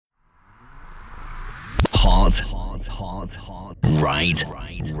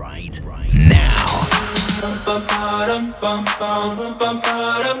Right now.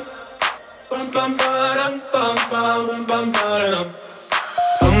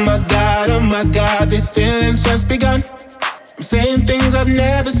 Oh my God, these feelings just begun. I'm saying things I've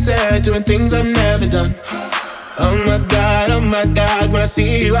never said, doing things I've never done. Oh my God, when I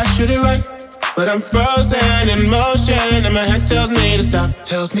see you I shoot it right. But I'm frozen in motion and my head tells me to stop.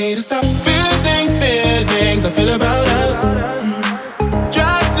 Feeling feelings I feel about us.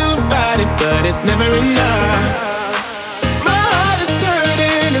 Try to fight it, but it's never enough. My heart is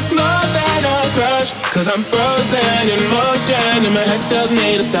hurting, it's more than a crush. Cause I'm frozen in motion and my head tells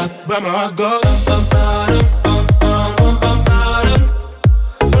me to stop. But my heart goes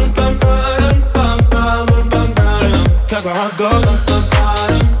cause my heart goes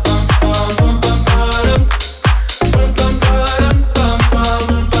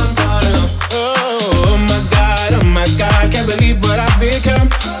oh my God, can't believe what I've become.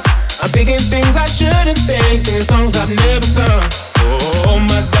 I'm thinking things I shouldn't think, singing songs I've never sung. Oh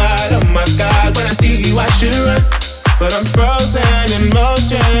my God, when I see you I should run. But I'm frozen in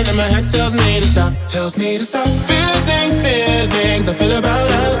motion and my head tells me to stop. Feeling feelings I feel about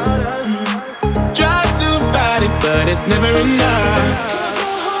us. Try to fight it, but it's never enough.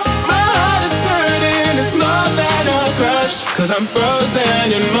 My heart is hurting, it's more than a crush. Cause I'm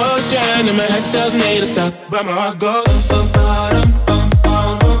frozen in motion and my head tells me to stop. But my heart goes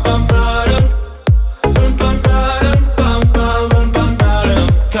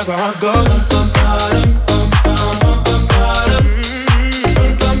cause my heart goes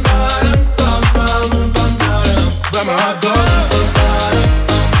but my heart goes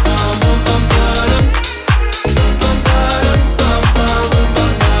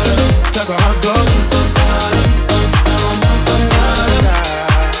cause my heart goes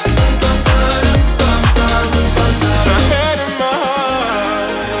my head and my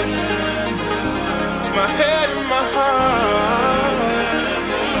heart, my head and my heart,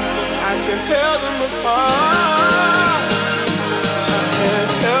 I can tell them apart.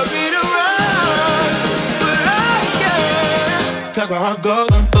 Tell me to run, but I can't. Cause my heart goes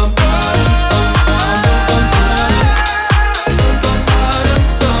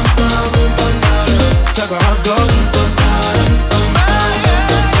cause my heart goes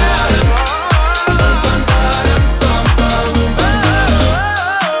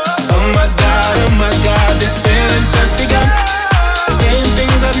oh my God, these feelings just begun. Saying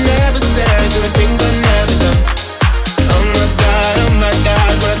things I've never said, doing things I've never done. Oh my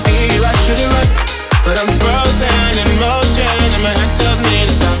God, when I see you I should it right. But I'm frozen in motion and my head tells me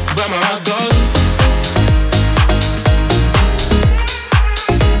to stop. But my heart goes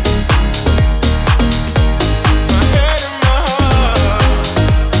my head and my heart.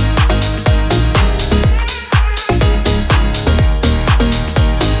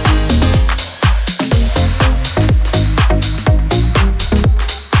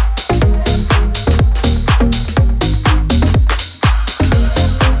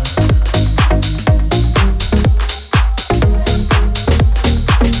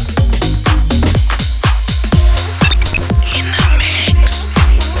 In the mix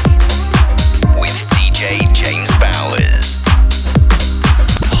with DJ James Bowers.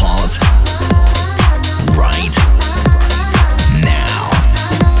 Hot right now.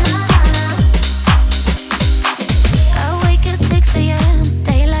 I wake at 6 a.m.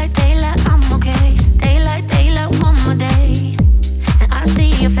 Daylight, I'm okay. Daylight, one more day. And I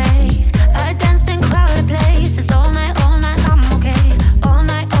see your face. I dance in crowded places. All night, I'm okay. All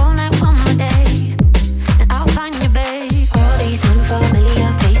night, one more day. And I'll find you, babe. All these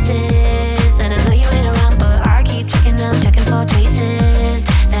unfamiliar faces. And I know you ain't around, but I keep checking them, checking for traces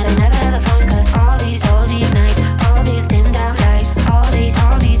that I never ever find. Cause all these nights, all these dimmed out lights, all these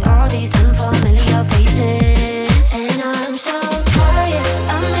unfamiliar faces. And I'm so tired,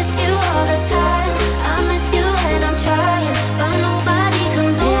 I miss you all the time. I miss you and I'm trying, but nobody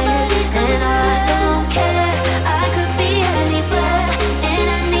compares. And I don't care, I could be anywhere, in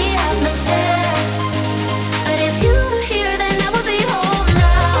any atmosphere. But if you were here, then I would be home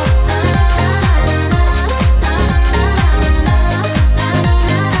now.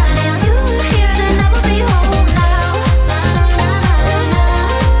 And if you were here, then I would be home now.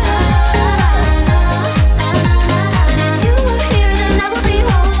 And if you were here, then I would be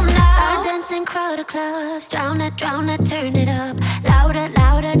home now. I dance in crowded clubs, drown it, turn it up, louder,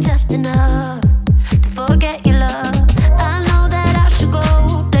 just enough to forget your love. I know that I should go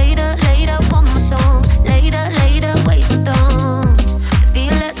later, one more song, later, wait for dawn to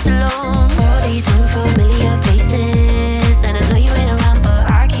feel less alone. All these unfamiliar faces, and I know you ain't around, but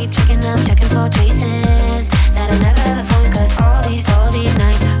I keep checking them, checking for traces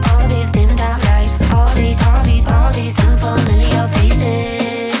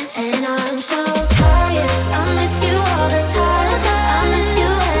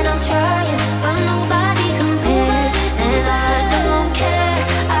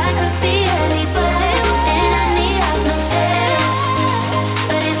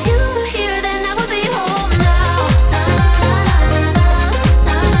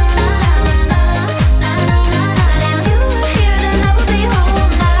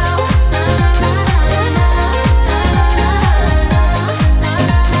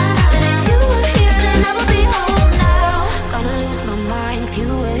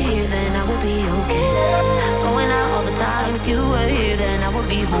were here, then I would be okay. Going out all the time. If you were here, then I would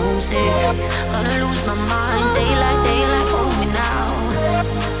be homesick. Gonna lose my mind. Daylight, daylight, hold me now.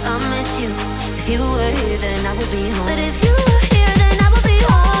 I miss you. If you were here, then I would be home. But if you were here, then I would be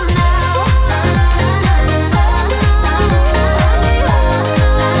home now.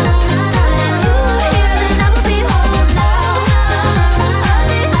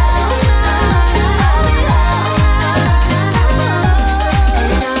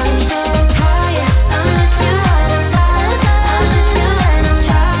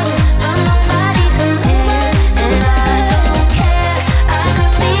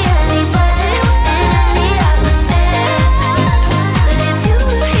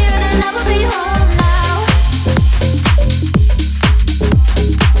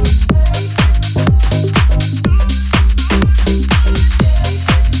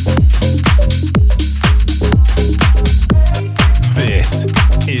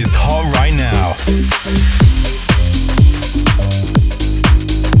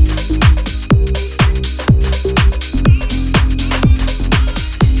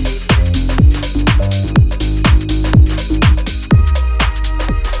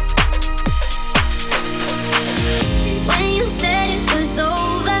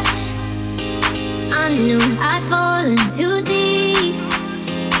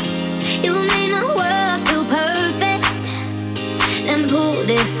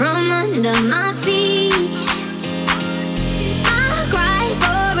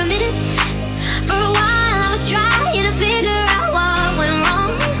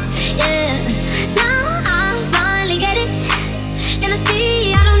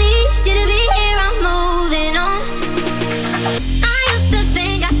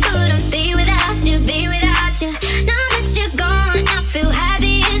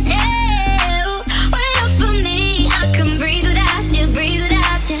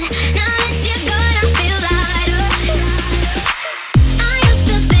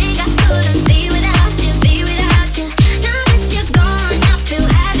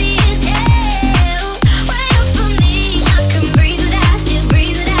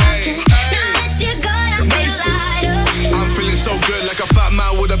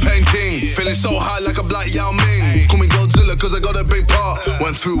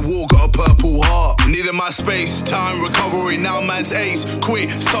 Space, time, recovery, now man's ace.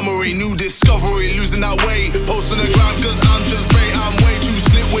 Quit, summary, new discovery, losing that weight. Post on the ground cause I'm just great. I'm way too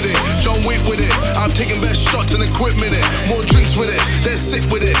slick with it, John Wick with it. I'm taking best shots and equipment it. More drinks with it, they're sick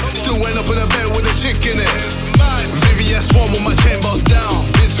with it. Still end up in a bed with a chick in it. VVS1 with my chain boss down.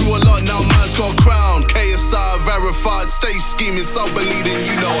 Been through a lot, now man's got a crown. KSI verified, stay scheming, self-believing,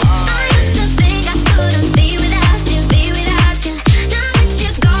 you know I used to think I couldn't be without you, be without you. Now that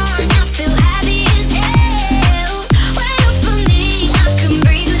you're gone, I feel happy as hell.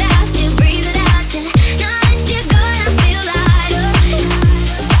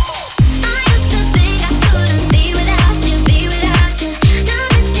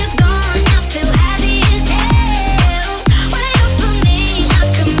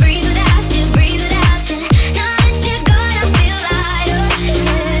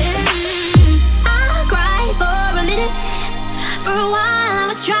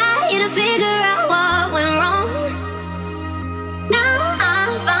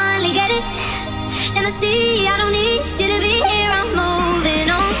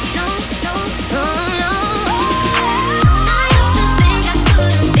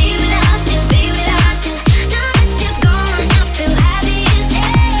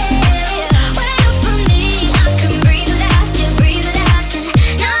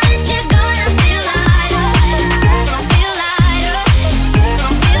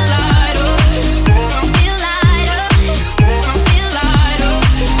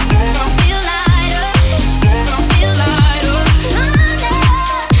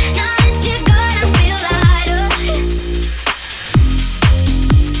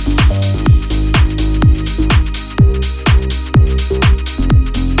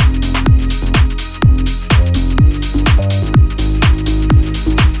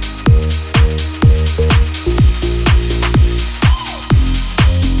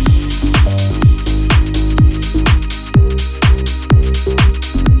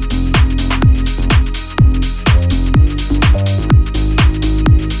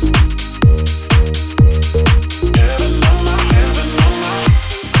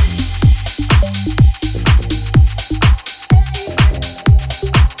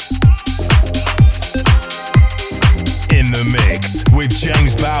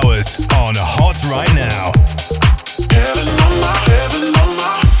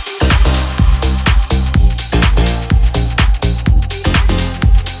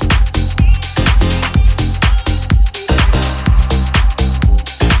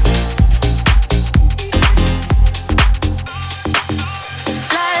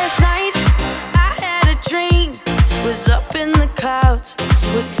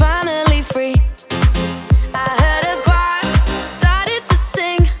 finally free. I heard a choir started to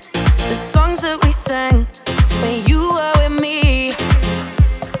sing the songs that we sang when you were with me.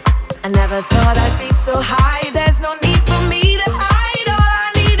 I never thought I'd be so high. There's no need for me to hide. All I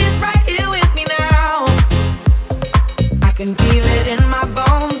need is right here with me now. I can feel it in my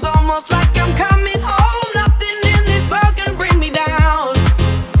bones, almost like I'm coming home. Nothing in this world can bring me down.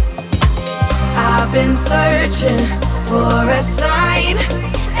 I've been searching for a sign.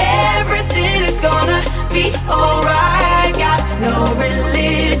 Everything is gonna be alright. Got no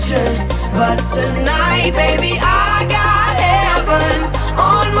religion, but tonight, baby, I got heaven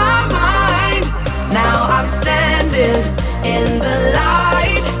on my mind. Now I'm standing in the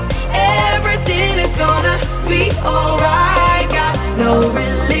light. Everything is gonna be alright. Got no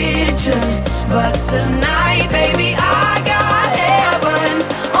religion, but tonight, baby, I got heaven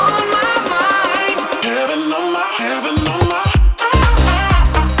on my mind. Heaven on my, heaven on my,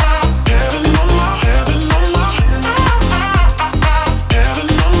 heaven on my, heaven on my, heaven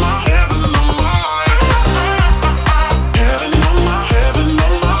on my, heaven on my, heaven on my, heaven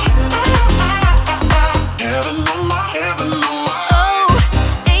on my, heaven on my, heaven on my. Oh,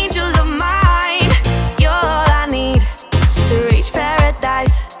 angel of mine, you're all I need to reach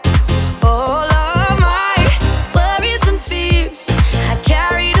paradise. All of my worries and fears I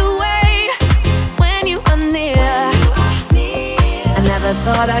carried away when you were near. I never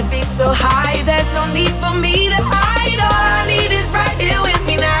thought I'd be so high. There's no need for me to hide. All I need is right here with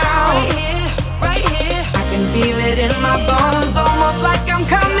me now. Right here, right here. I can feel it in my bones, almost like I'm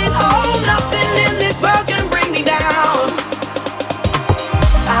coming home. Nothing in this world can bring me down.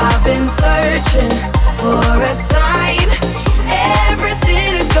 I've been searching for a sign.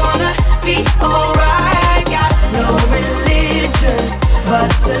 Everything is gonna be alright. Got no religion, but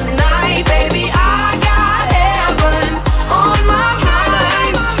tonight, baby, I got heaven on my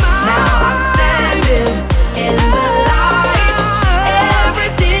mind. Now I'm standing in the light.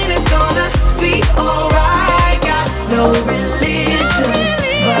 Everything is gonna be alright. Got no religion,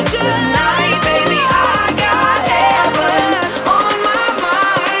 but tonight, baby, I got heaven on my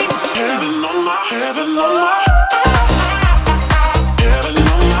mind. Heaven on my, heaven on my, heaven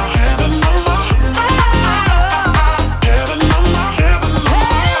on my, heaven on my,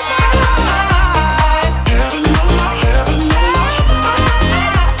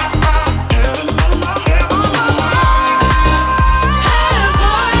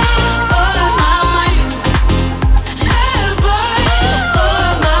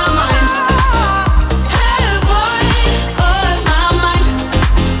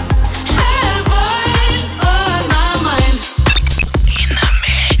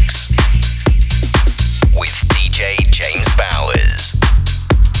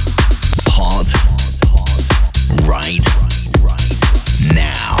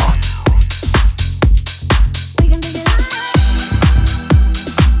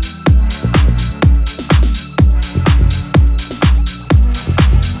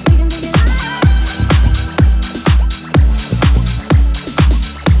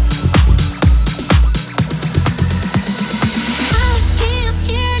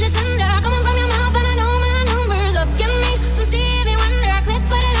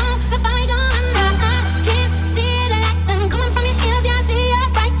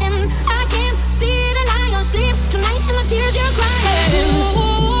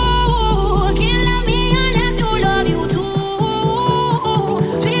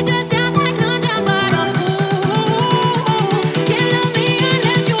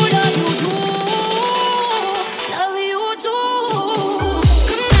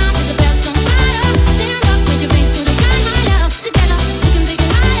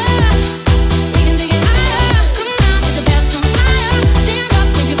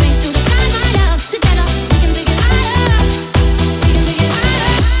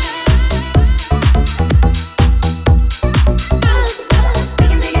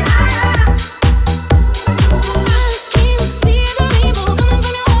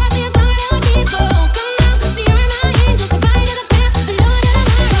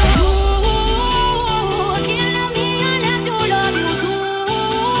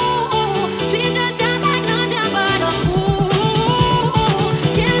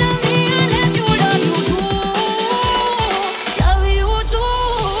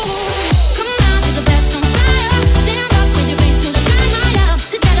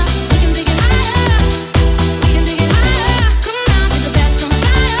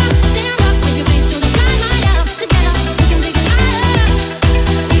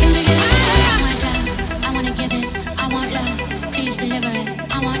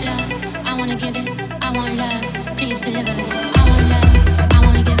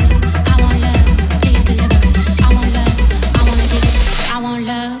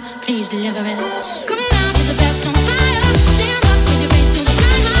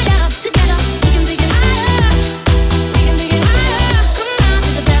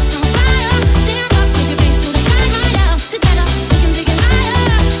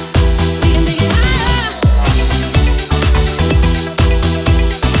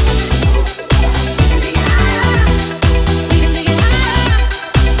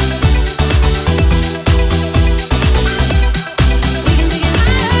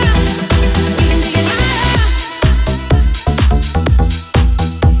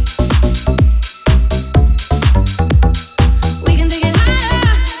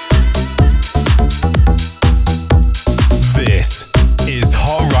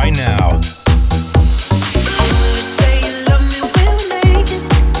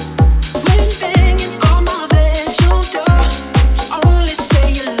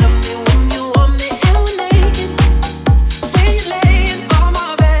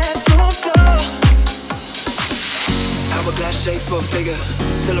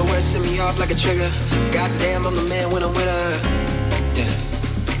 figure. Silhouette send me off like a trigger. Goddamn, I'm the man when I'm with her. Yeah.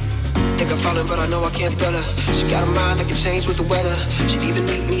 Think I'm falling, but I know I can't tell her. She got a mind that can change with the weather. She'd even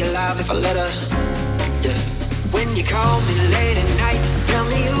eat me alive if I let her. Yeah. When you call me late at night, tell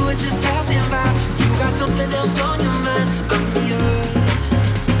me you were just passing by. You got something else on your mind, I'm yours.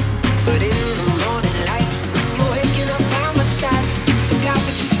 But in the morning light, when you're waking up by my side, you forgot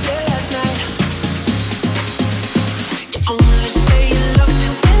what you said last night. You only say you love me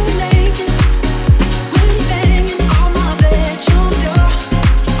when we're naked, when you're banging on my bedroom door.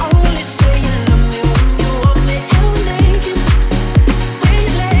 You only say you love me when you want me and we're naked, when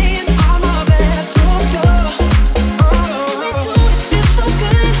you're laying on my bedroom floor. Oh, it feels so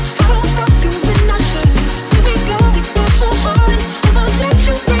good, I don't stop you when I should. When we go so hard, I won't let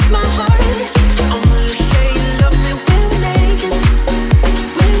you break my heart. You only say you love me when we're naked,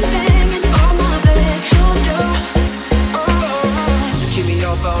 when you're banging on my bedroom door. Keep me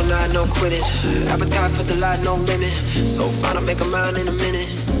up all night, no quitting. Appetite for delight, no limit. So fine, I'll make a mind in a minute.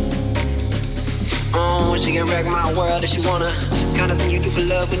 Oh, she can wreck my world if she wanna. Kind of thing you do for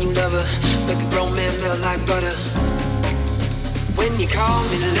love when you love her. Make a grown man melt like butter. When you call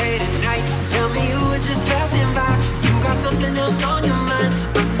me late at night, tell me you were just passing by. You got something else on your mind,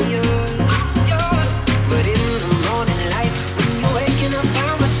 I'm yours. But in the morning light, when you're waking up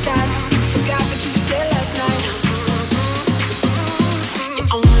by my side, you forgot what you said last night. You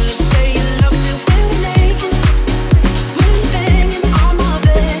only say you love me when we're naked, when you're banging on my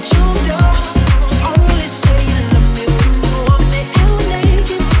bedroom door. You only say you love me when you want me and we're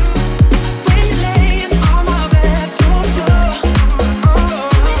naked, when you're laying on my bedroom floor.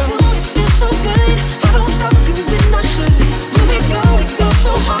 It feels so good, I don't stop you when I should. When we go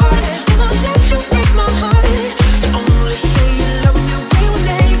so hard, I won't let you break my heart. You only say you love me when we're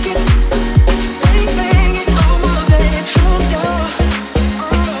naked, when you're banging on my bedroom door.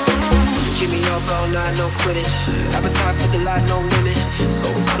 Keep me up all night, no quitting. Appetite for delight, no limit. So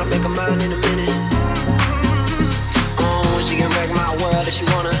fine, I'll make a mind in a minute. Oh, she can wreck my world if she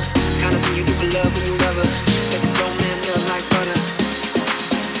wanna. Kind of thing you do for love when you love her. Make a grown man melt like butter.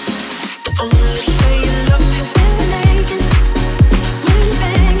 You only say you love me when we're naked, when you're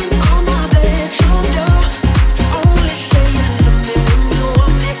banging on my bedroom door. You only say you love me when you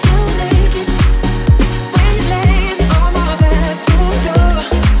want me and we're naked, when you're laying on my bedroom floor.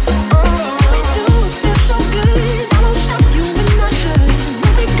 It feels so good, I don't stop you when I should.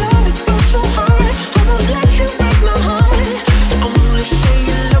 When we go so hard, I won't let you break my heart. You only say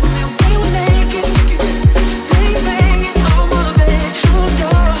you love me when we're naked, when you're banging on my bedroom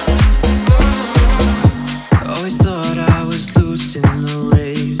door. Always thought I was losing the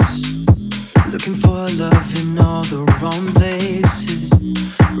race, looking for love in all the wrong places.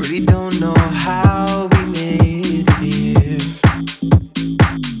 Really don't know how we made it here.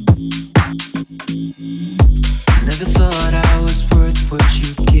 Never thought I was worth what you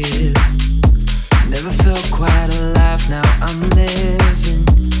give. Never felt quite alive, now I'm living.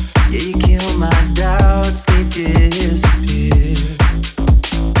 Yeah, you kill my doubts, they disappear.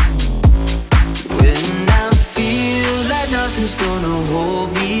 When I feel like nothing's gonna hold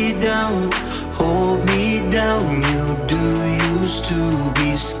me down, you do used to be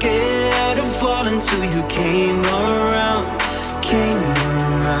scared of falling till you came around.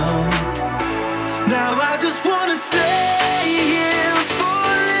 Now I just wanna stay here,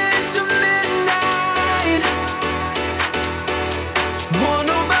 falling to midnight. Want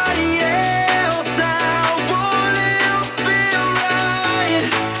nobody else now, won't it feel right?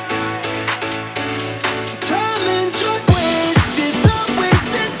 Time and drug wasted, stop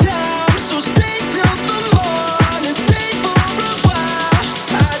wasting time. So stay till the morning, stay for a while.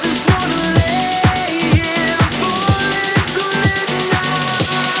 I just wanna lay here, falling to midnight.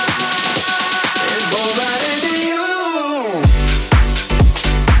 And nobody to you.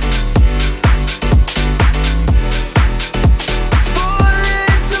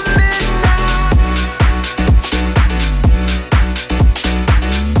 Falling to midnight.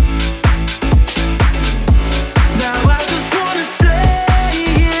 Now I just wanna stay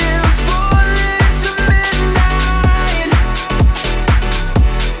here, falling to midnight.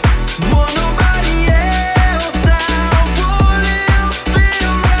 Want nobody else now, won't it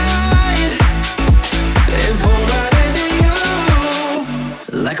feel right? And nobody to you.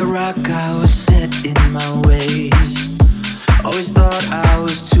 Like a rock, I was set in my ways. Always thought I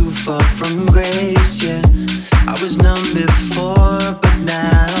was too far from grace, yeah. I was numb before, but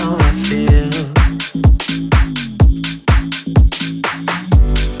now I feel.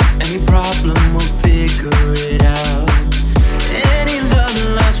 Any problem, we'll figure it out. Any love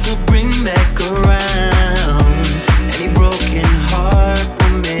lost, we'll bring back around. Any broken heart,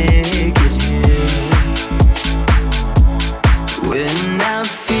 And I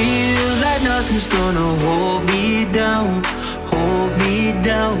feel like nothing's gonna hold me down, hold me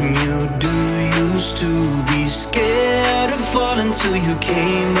down. You do used to be scared of falling till you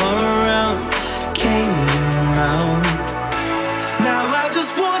came around, came around. Now I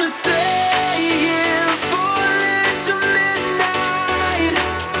just wanna stay here, falling to midnight.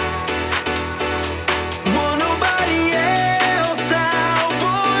 Want nobody else now,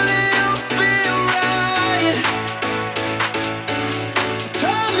 won't it feel right?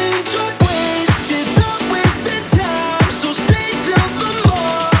 Time ain't your wasted, stop wasting time. So stay till the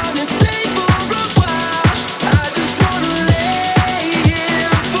morning, stay for a while. I just wanna lay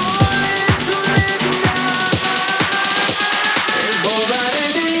here, falling to midnight. And fall right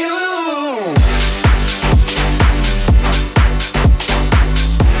into you.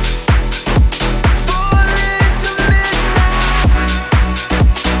 Falling to midnight.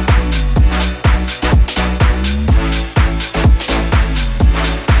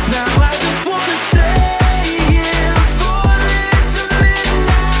 Now I just wanna stay here, falling to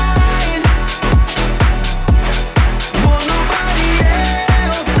midnight. Want nobody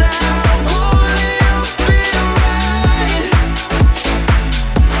else now, won't it feel right?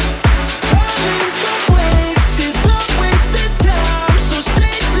 Time ain't your wasted, stop wasting time. So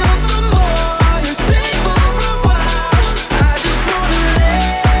stay till the morning, stay for a while. I just wanna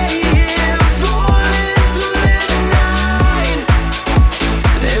lay here, falling to midnight.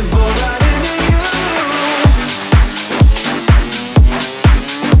 And fall right into you.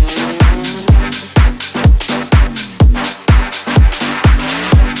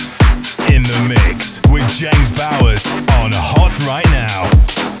 In the mix with James Bowers on Hot Right Now.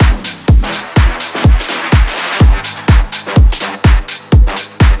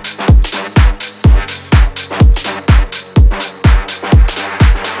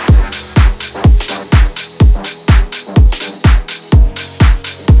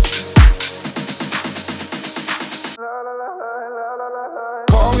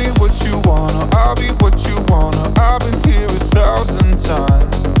 Call me what you wanna, I'll be what you wanna. I've been here 1,000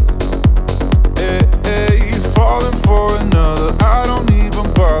 times. Hey, hey, falling for another, I don't even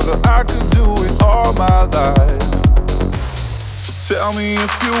bother. I could do it all my life. So tell me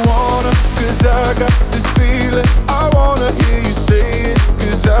if you wanna, cause I got this feeling. I wanna hear you say it,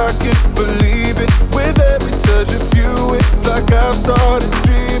 cause I can't believe it. With every touch of you, it's like I've started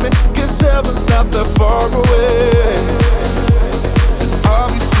dreaming. Cause heaven's not that far away. I'll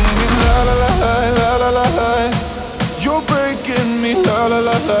be singing la la la la la la la. You're breaking me la la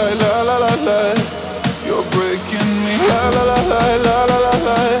la la la la la la. You're breaking me la la la la la la la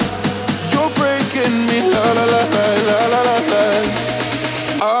la. You're breaking me la la la la la la la la.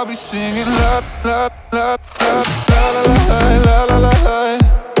 I'll be singing la la la la la la la la la la.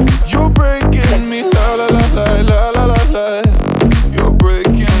 You're breaking me la la la la la la la la. You're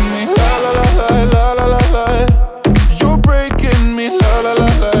breaking me la la la la la la la la. You're breaking me la la la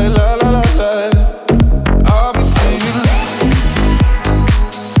la la la la la. I'll be singing.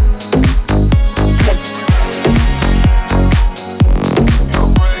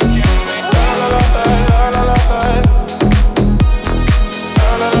 You're breaking me la la la la la la la. La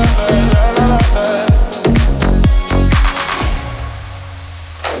la la la la la la.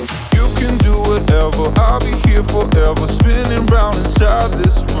 You can do whatever, I'll be here forever, spinning round inside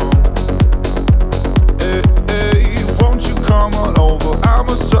this room. Hey, hey, won't you come on over? I'm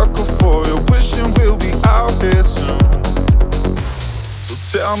a sucker for you, wishing we'll be out here soon. So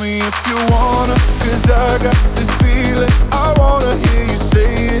tell me if you wanna, cause I got this feeling. I wanna hear you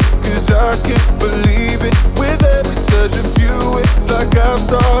say it, cause I can't believe it. With every touch of you, it's like I've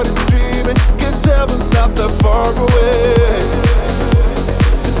started dreaming. Cause heaven's not that far away.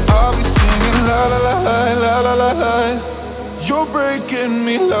 I'll be singing la la la la la la la la. You're breaking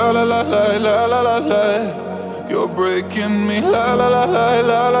me la la la la la la la la. You're breaking me la la la la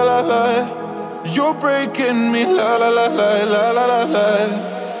la la la la. You're breaking me la la la la la la la la.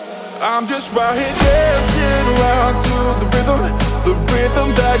 I'm just right here dancing around to the rhythm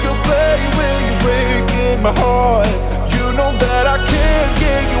that you play when you're breaking my heart. You know that I can't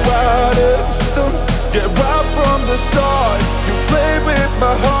get you out of the system. Yeah, right from the start, you play with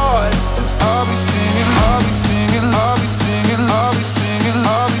my heart. And I'll be singing, I'll be singing, I'll be singing, I'll be singing,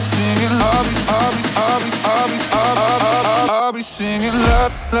 I'll be singing, I'll be, I'll be, I'll be, I'll be, I'll be singing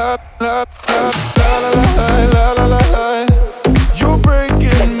la la la la la la la la la la. You're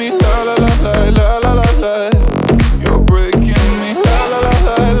breaking me la la la la la la la la. You're breaking me la la la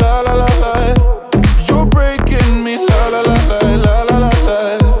la la la la la. You're breaking me la la la la la la la la.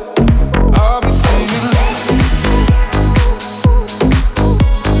 I'll be singing.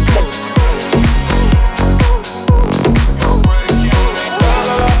 You're breaking me.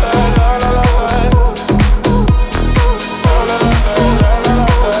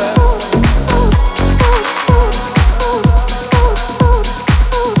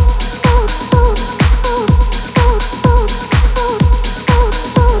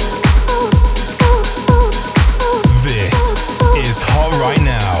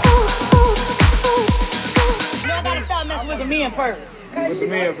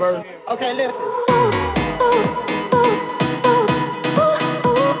 Okay, listen.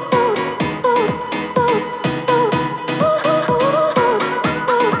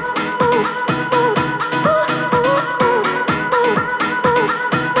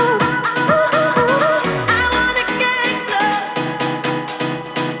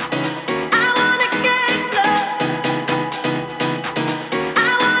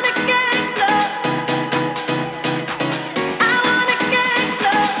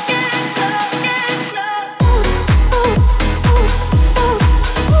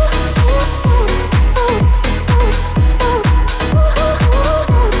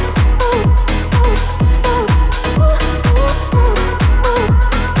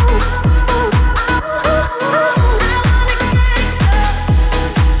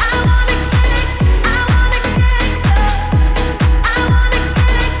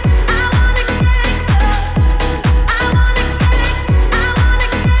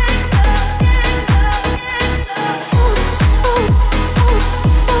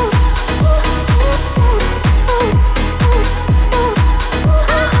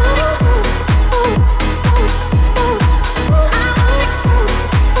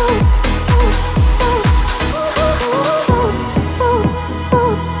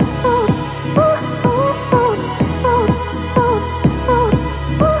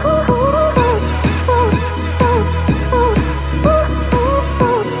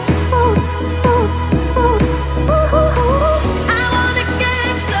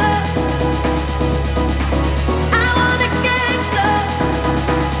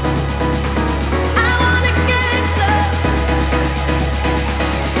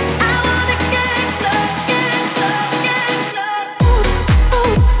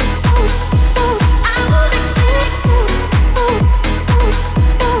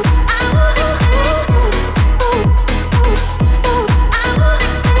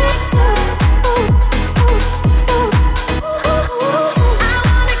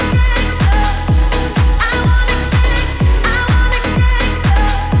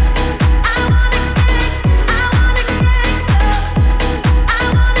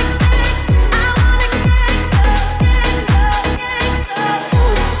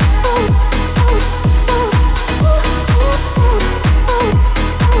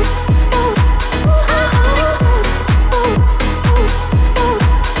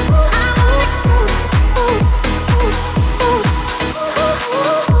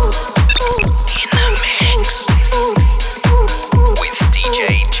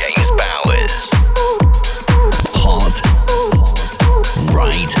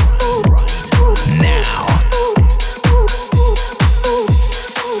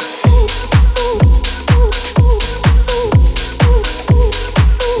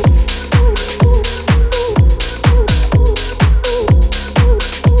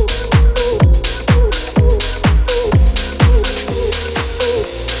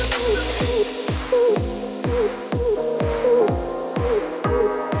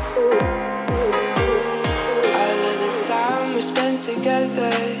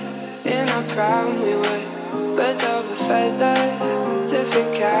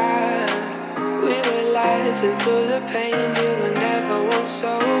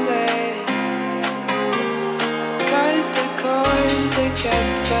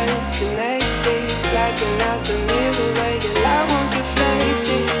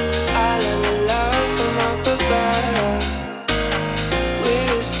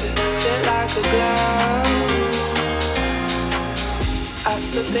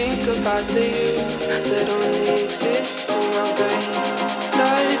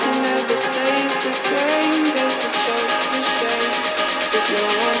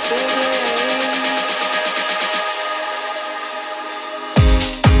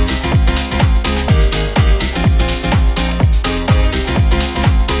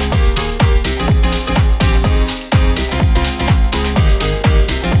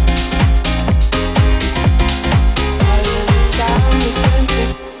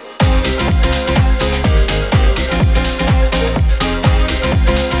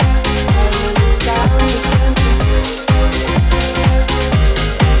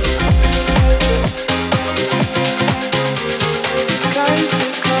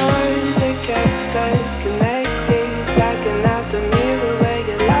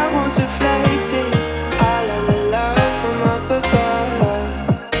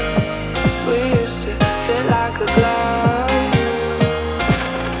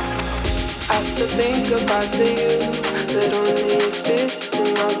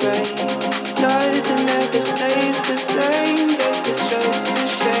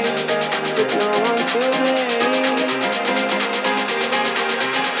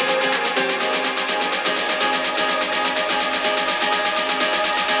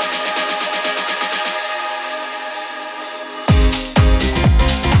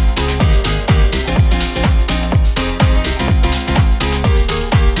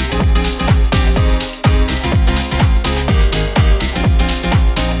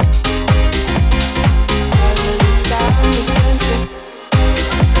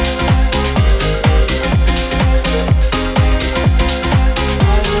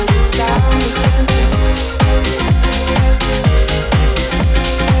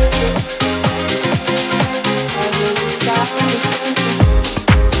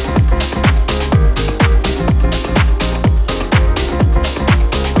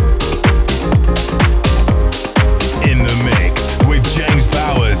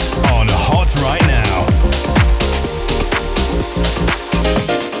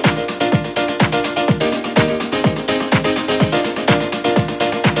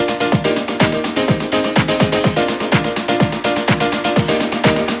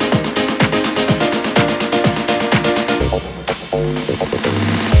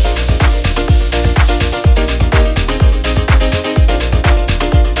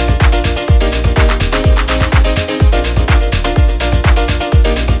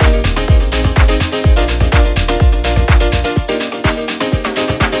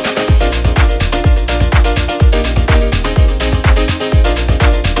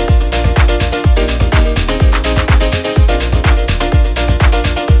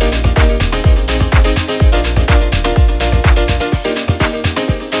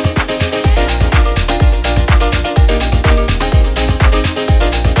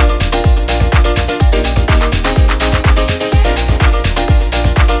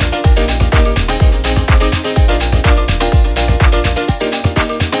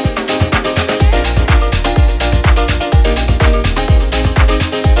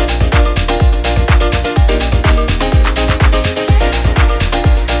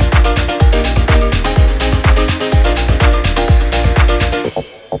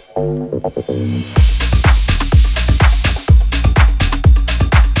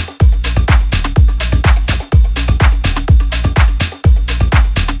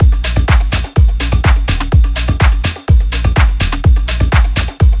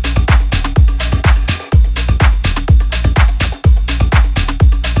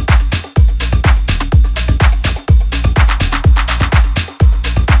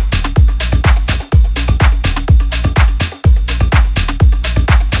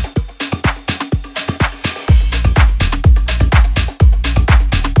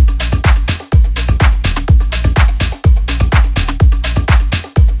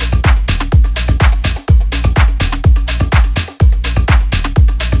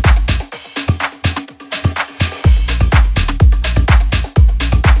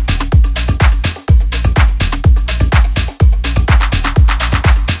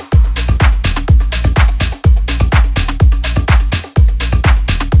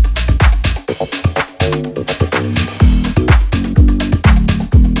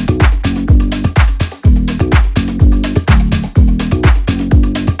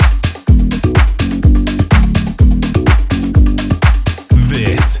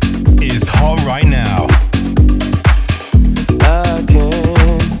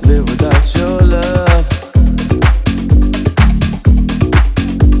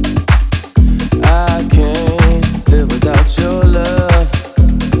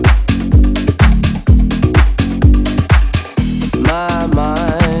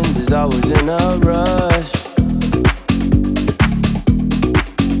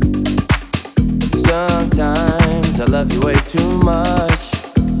 love you way too much.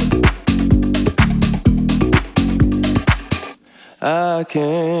 I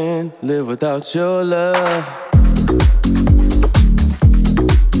can't live without your love.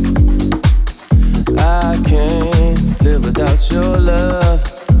 I can't live without your love.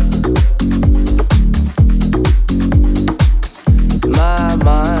 My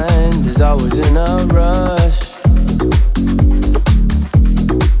mind is always in a rush.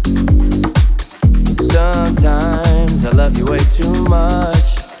 Sometimes I love you way too much.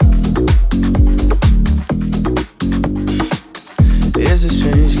 It's a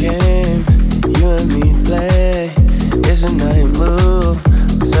strange game you and me play. It's a night move,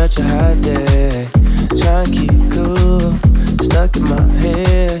 such a hot day. Trying to keep cool, stuck in my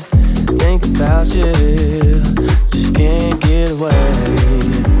head. Think about you, just can't get away.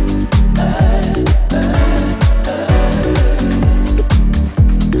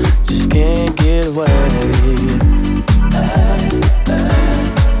 Just can't get away.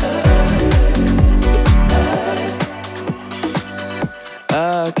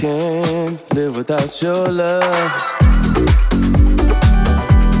 I can't live without your love.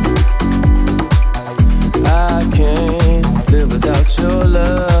 I can't live without your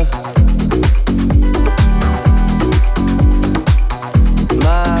love.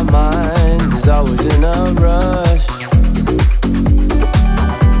 My mind is always in a rush.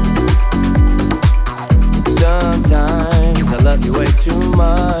 Sometimes I love you way too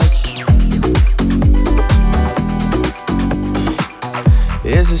much.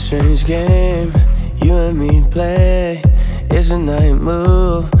 It's a strange game you and me play. It's a night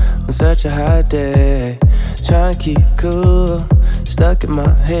move on such a hot day. Trying to keep cool, stuck in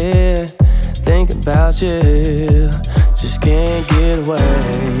my head. Thinking about you, just can't get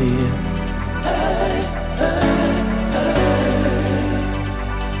away.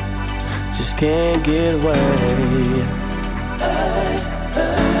 Just can't get away.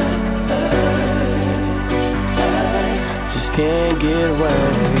 Just can't get away.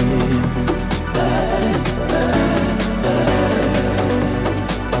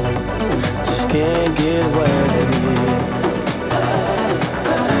 Just can't get away.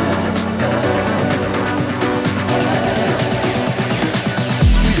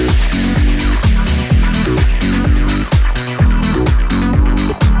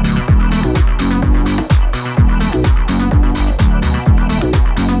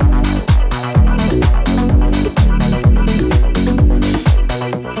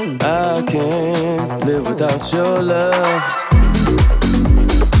 I can't live without your love.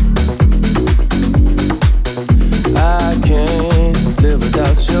 I can't live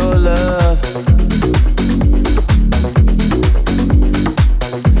without your love.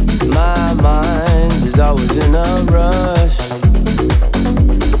 My mind is always in a rush.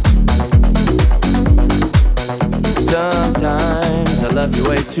 Sometimes I love you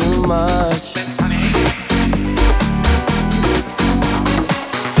way too much.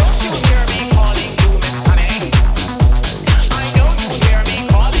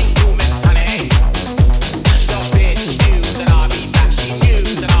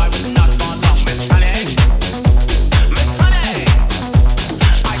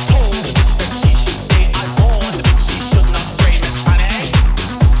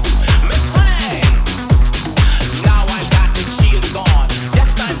 Now I'm back and she is gone.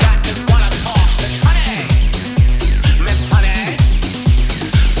 Yes, I'm back and one of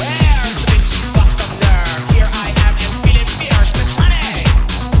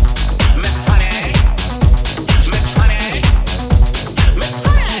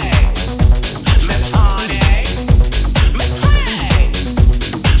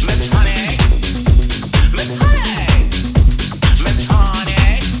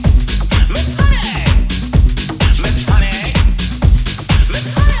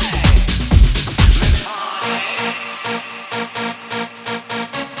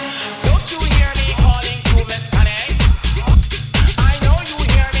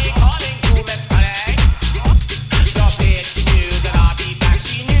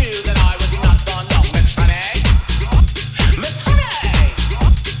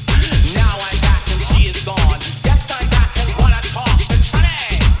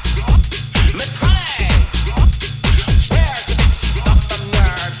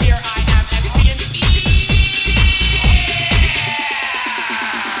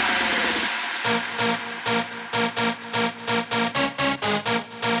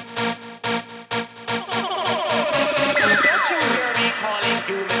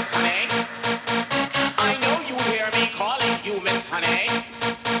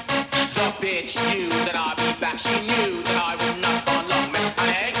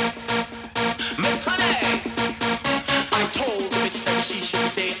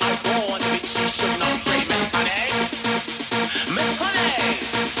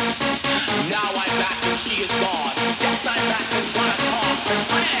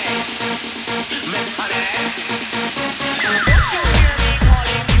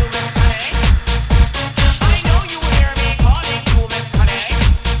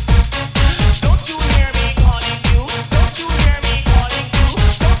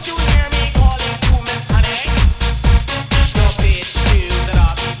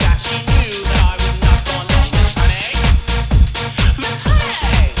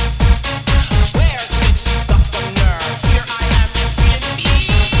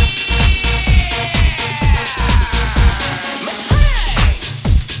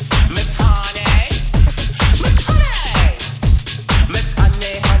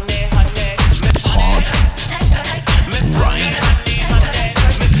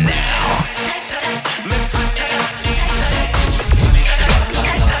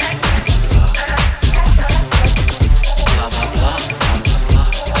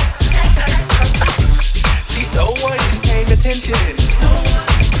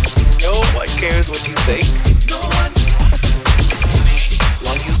say? No one.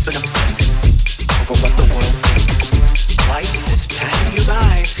 While you've been obsessing over what the world thinks, life is passing you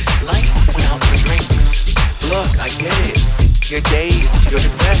by. Life without the drinks. Look, I get it. You're dazed, you're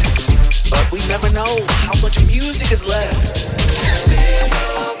depressed, but we never know how much music is left.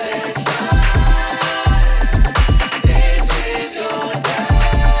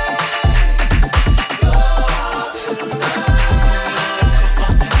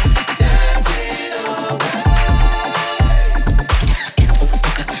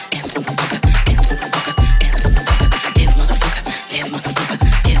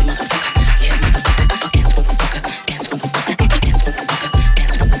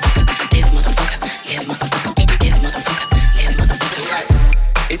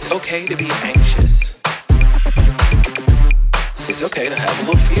 It's okay to be anxious. It's okay to have a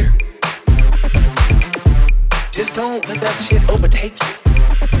little fear. Just don't let that shit overtake you.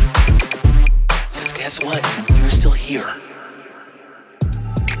 'Cause guess what? You're still here.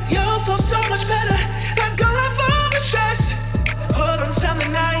 You'll feel so much better. Let go of all the stress. Put on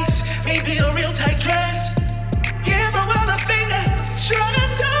something nice, maybe a real tight dress. Give the world a finger, strung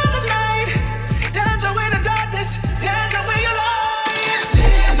into the night. Dance away the darkness, dance away your life.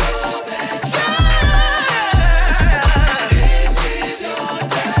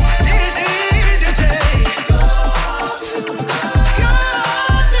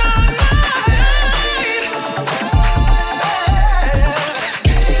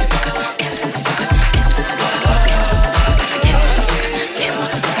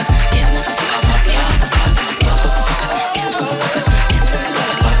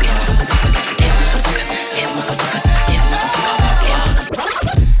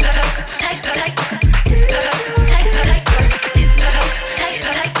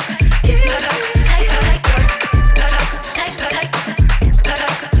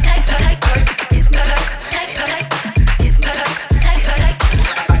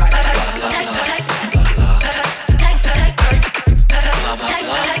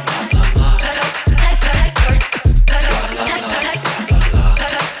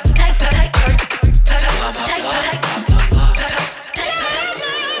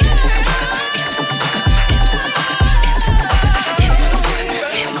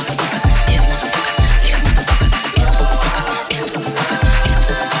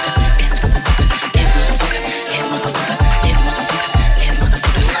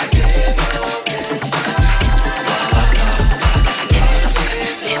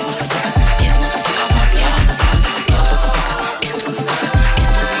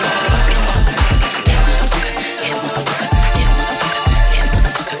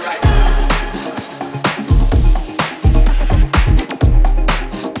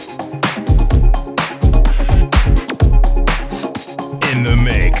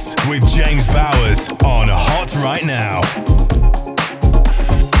 With James Bowers on Hot Right Now.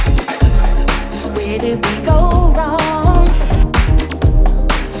 Where did we go wrong?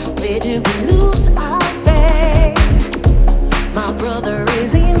 Where did we lose our faith? My brother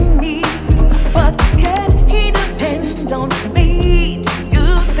is in need, but can he depend on me? Do you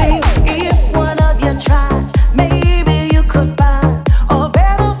think if one of you tried, maybe you could find a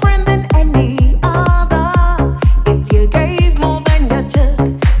better friend than any other? If you gave more than you took,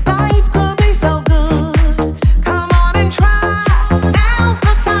 life could be so good. Come on and try. Now's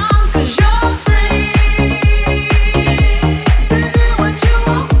the time, 'cause you're free to do what you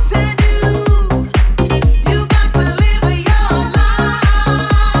want to do. You got to live your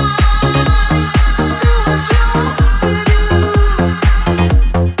life.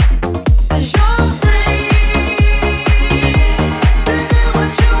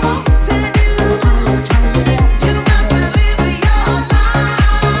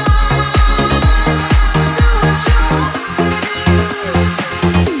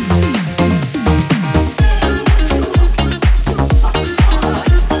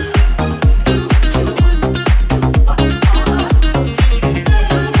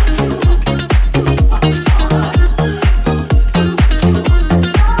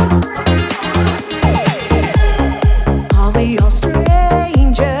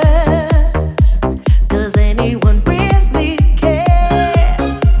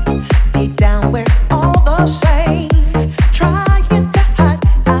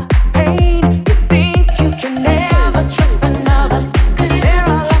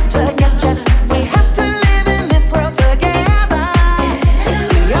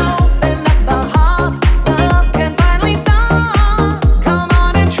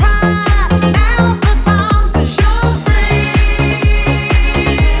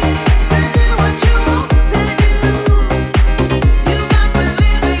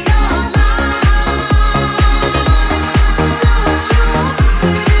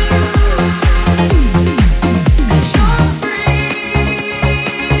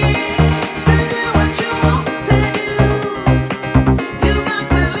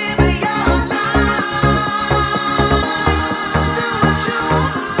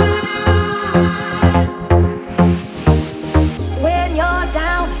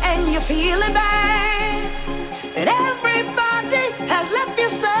 has left you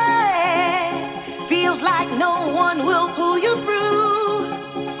sad. Feels like no one will pull you through.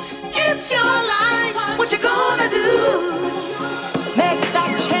 It's your life, what you gonna do? Make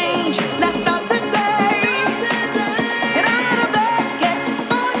that change, let's start today. Get out of bed, get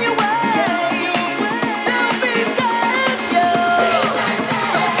on your way. Don't be scared, yo.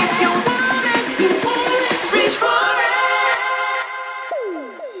 So if you want it, reach for it.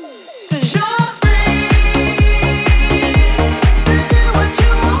 'Cause you're free to do what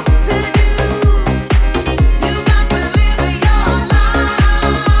you want to do. You got to live your life.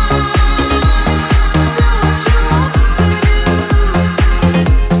 Do what you want to do.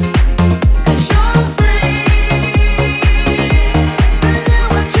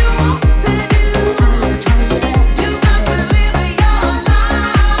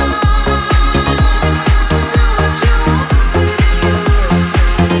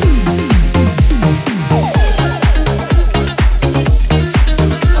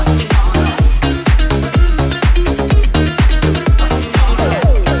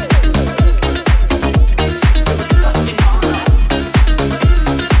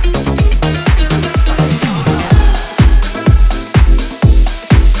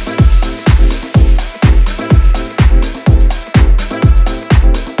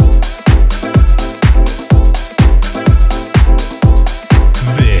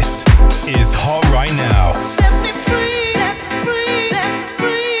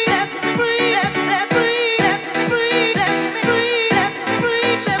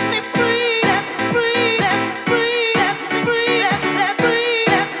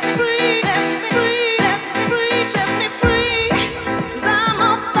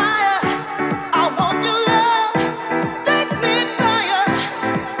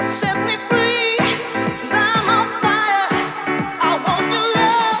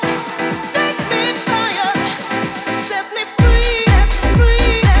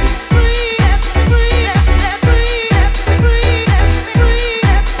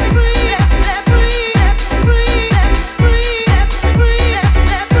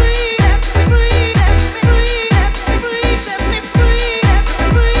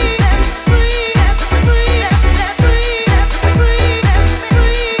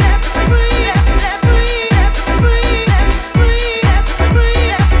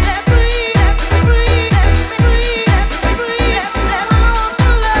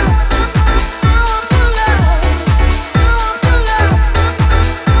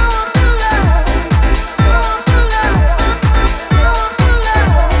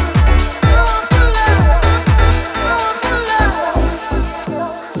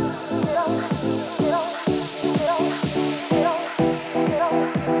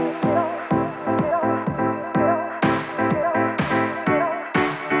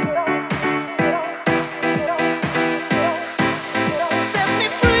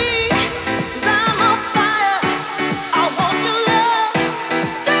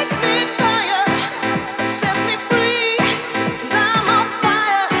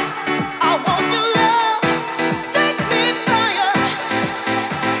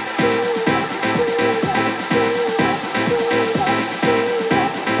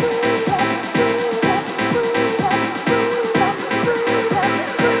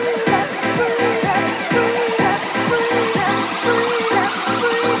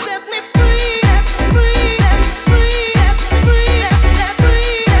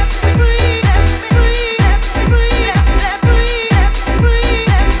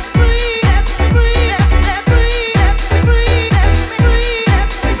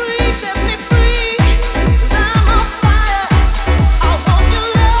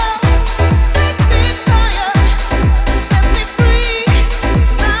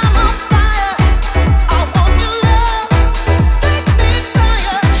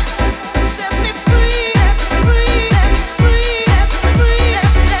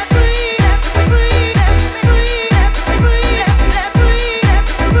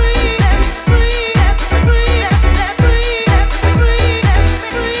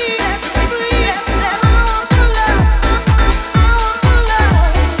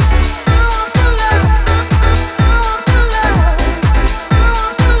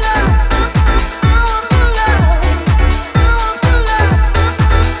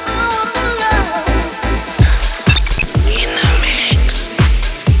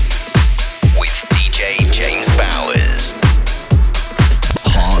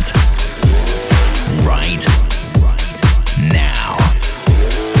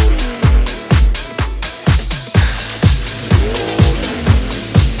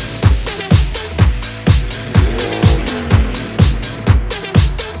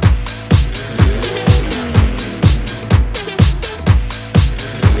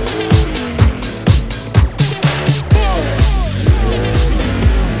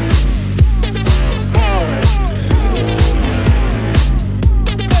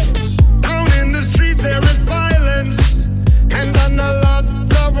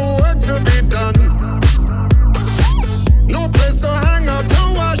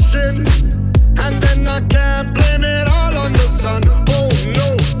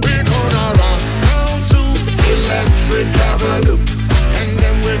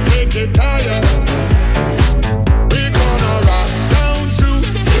 take it higher. We're gonna rock down to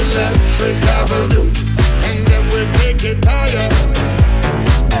Electric Avenue, and then we take it higher.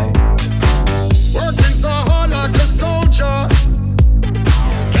 Working so hard like a soldier,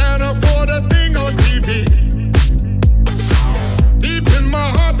 can't afford a thing on TV. Deep in my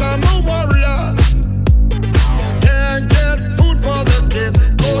heart I'm a warrior, can't get food for the kids.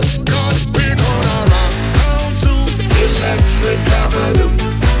 Good God, we're gonna rock down to Electric Avenue,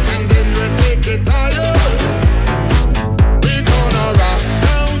 and then we take it higher. We're gonna rock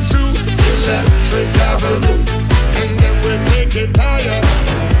down to Electric Avenue, and then we take it higher.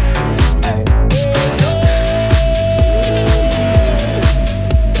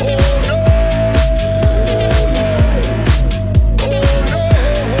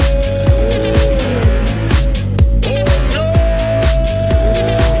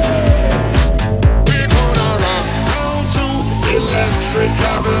 Electric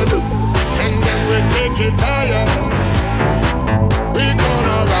Avenue, and then we take it higher. We're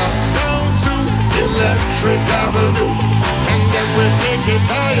gonna rock down to Electric Avenue, and then we take it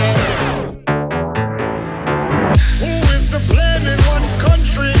higher. Who is to blame in one's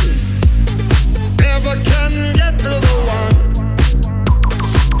country? Never can get to the one.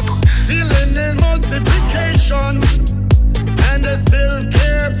 Dealing in multiplication, and they still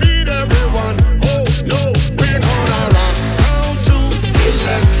can't feed everyone. Oh no, we're gonna rock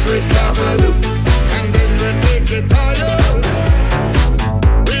Electric Avenue, and then we take it higher.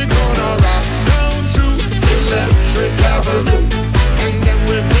 We're gonna rock down to Electric Avenue, and then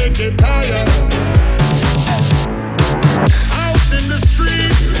we take it higher. Out in the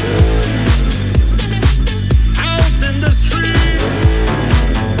streets, out in the streets,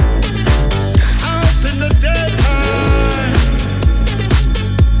 out in the daytime,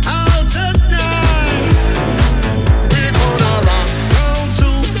 out at night. We're gonna rock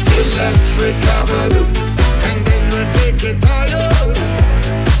Electric Avenue, and then we take it higher.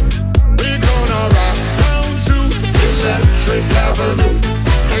 We're gonna rock down to Electric Avenue,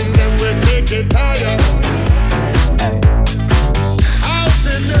 and then we take it higher. Out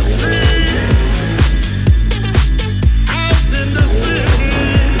in the streets, out in the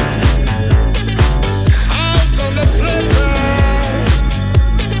streets, out on the playground,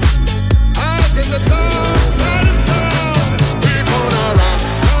 out in the dark side of town. We're gonna rock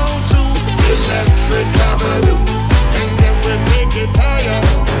Electric Avenue, and then we take it higher.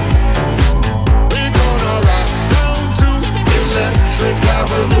 We're gonna rock down to Electric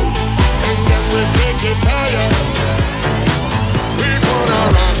Avenue, and then we take it higher. We're gonna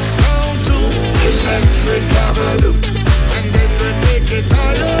rock down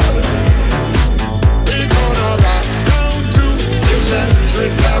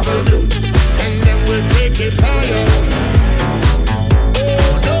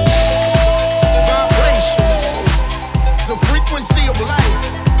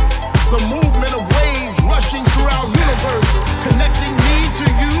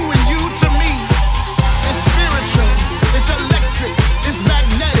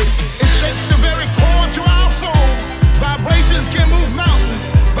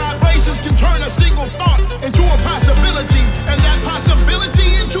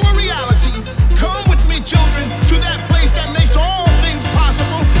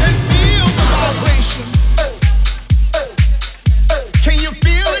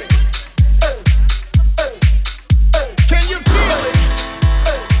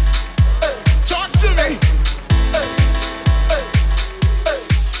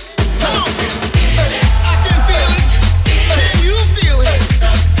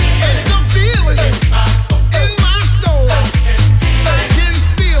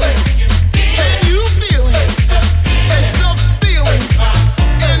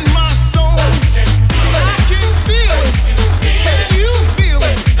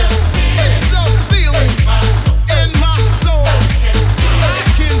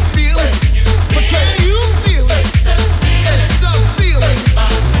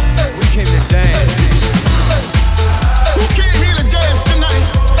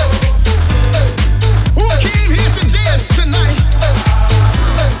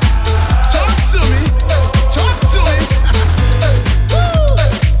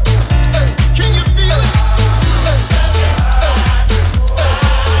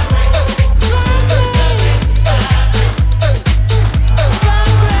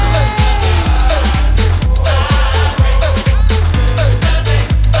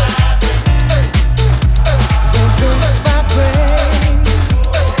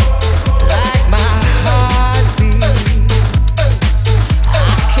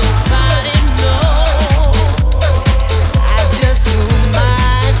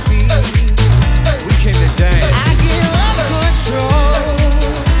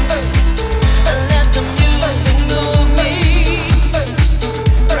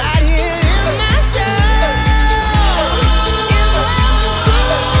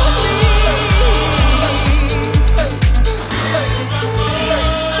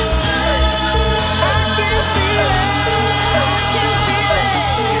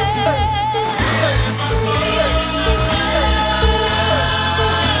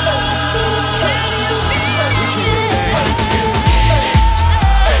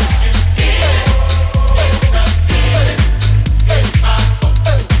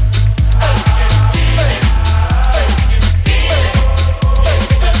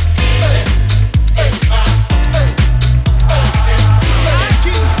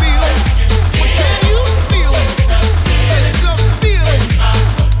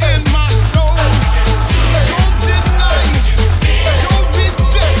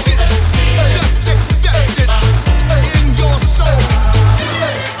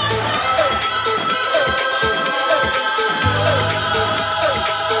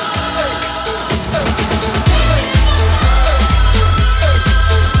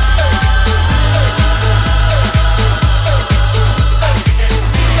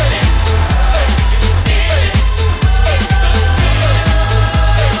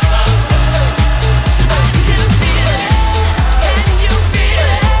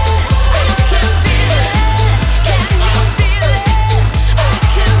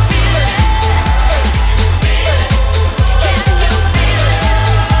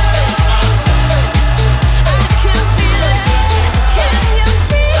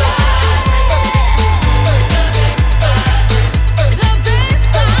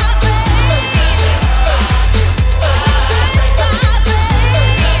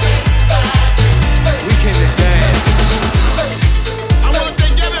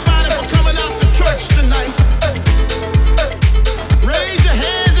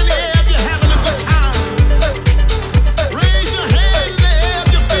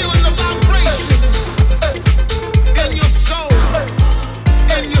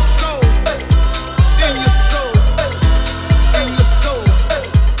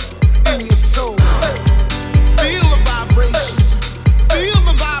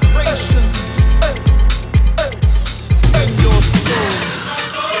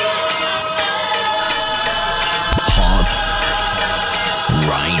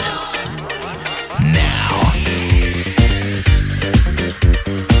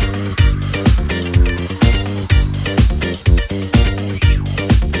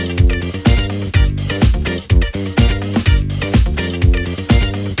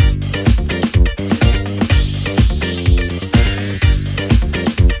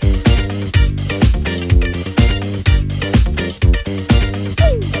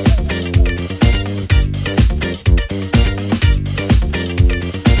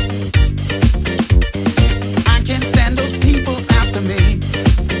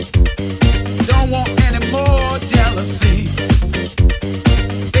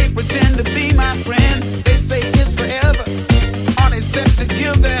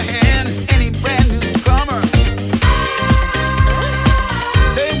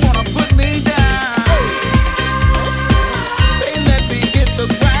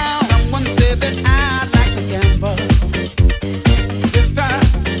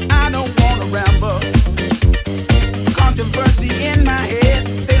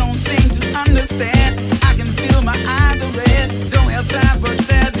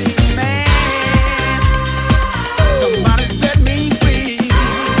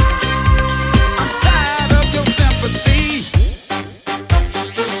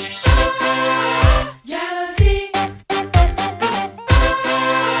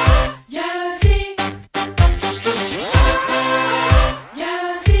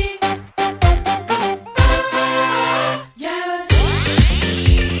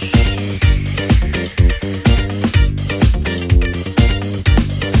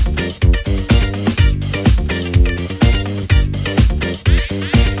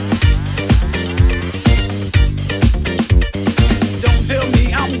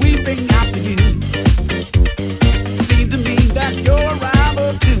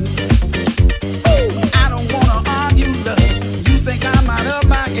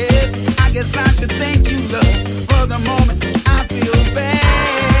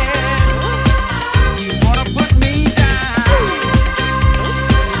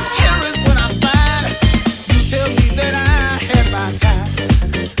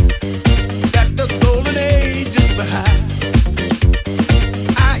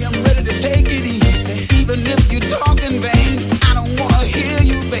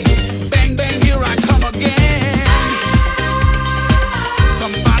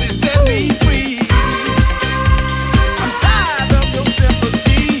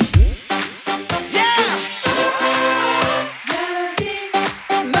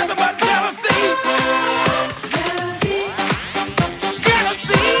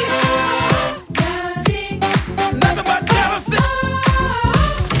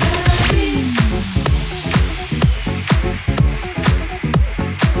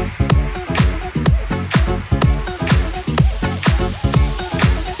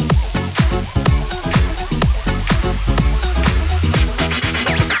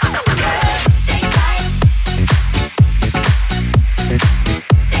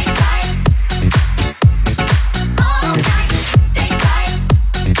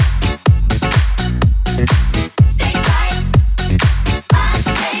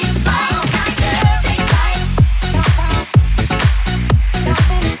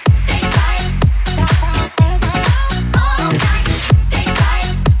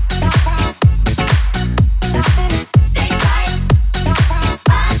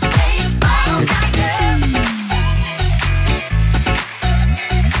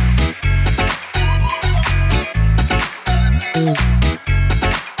Nothing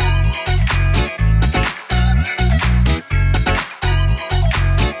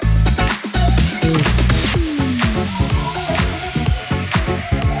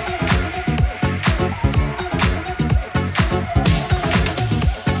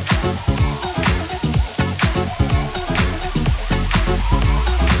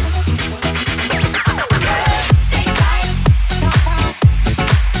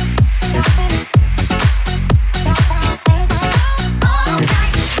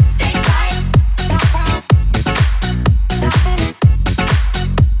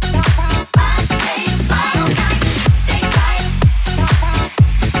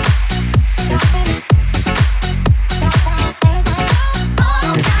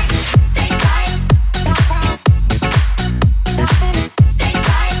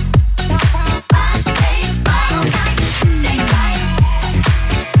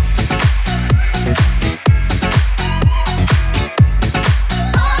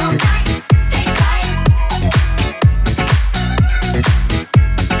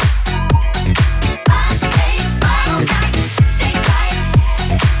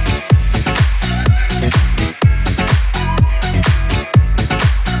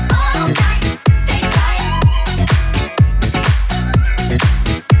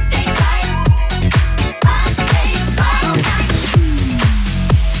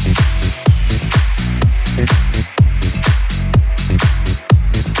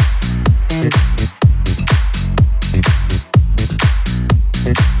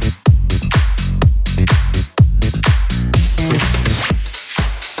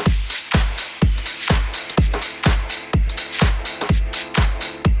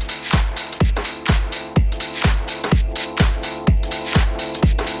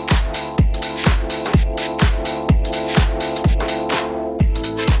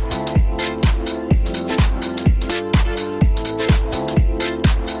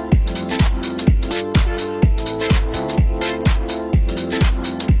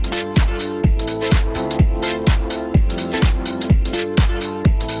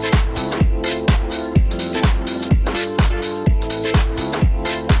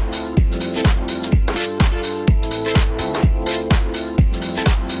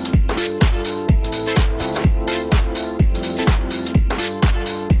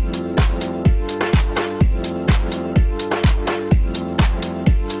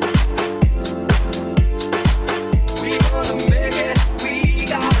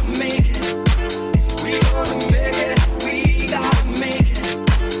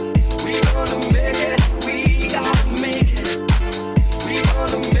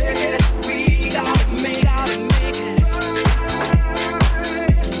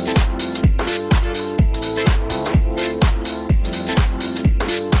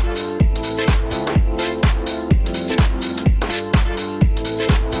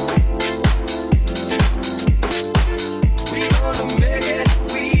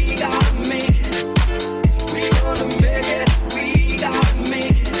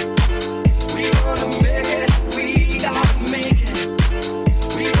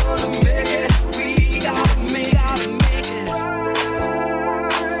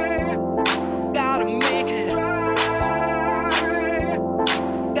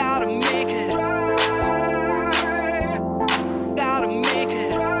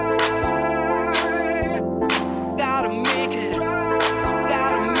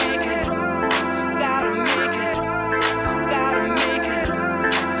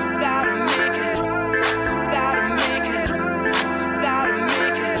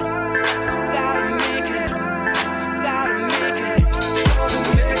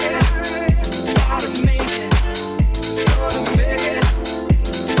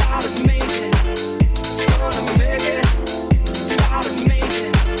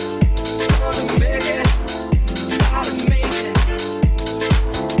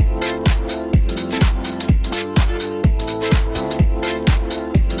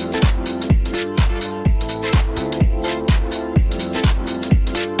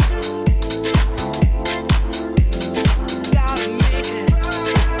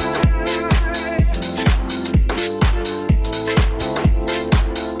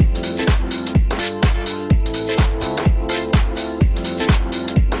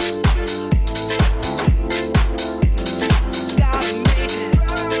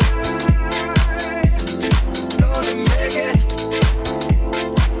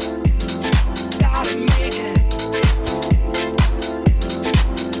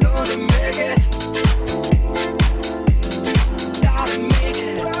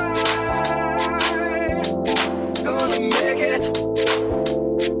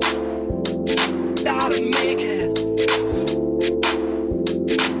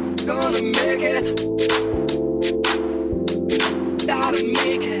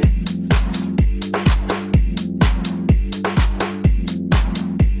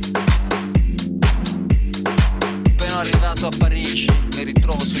girato a Parigi, mi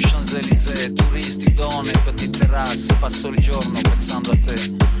ritrovo sui Champs-Élysées, turisti, donne, petit terrasse, passo il giorno pensando a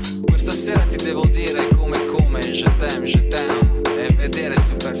te. Questa sera ti devo dire come, je t'aime, e vedere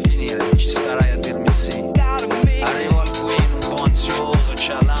se per finire ci starai a dirmi sì. Arrivo al Queen un po' ansioso,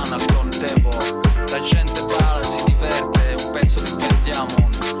 c'è Alana al contebo, la gente balla, si diverte, un pezzo di Ben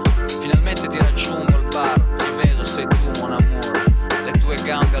Diamond. Finalmente ti raggiungo al bar, ti vedo, sei tu mon amour, le tue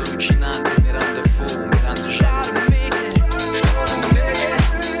gambe allucinanti, mirando fumo, mirando giallo.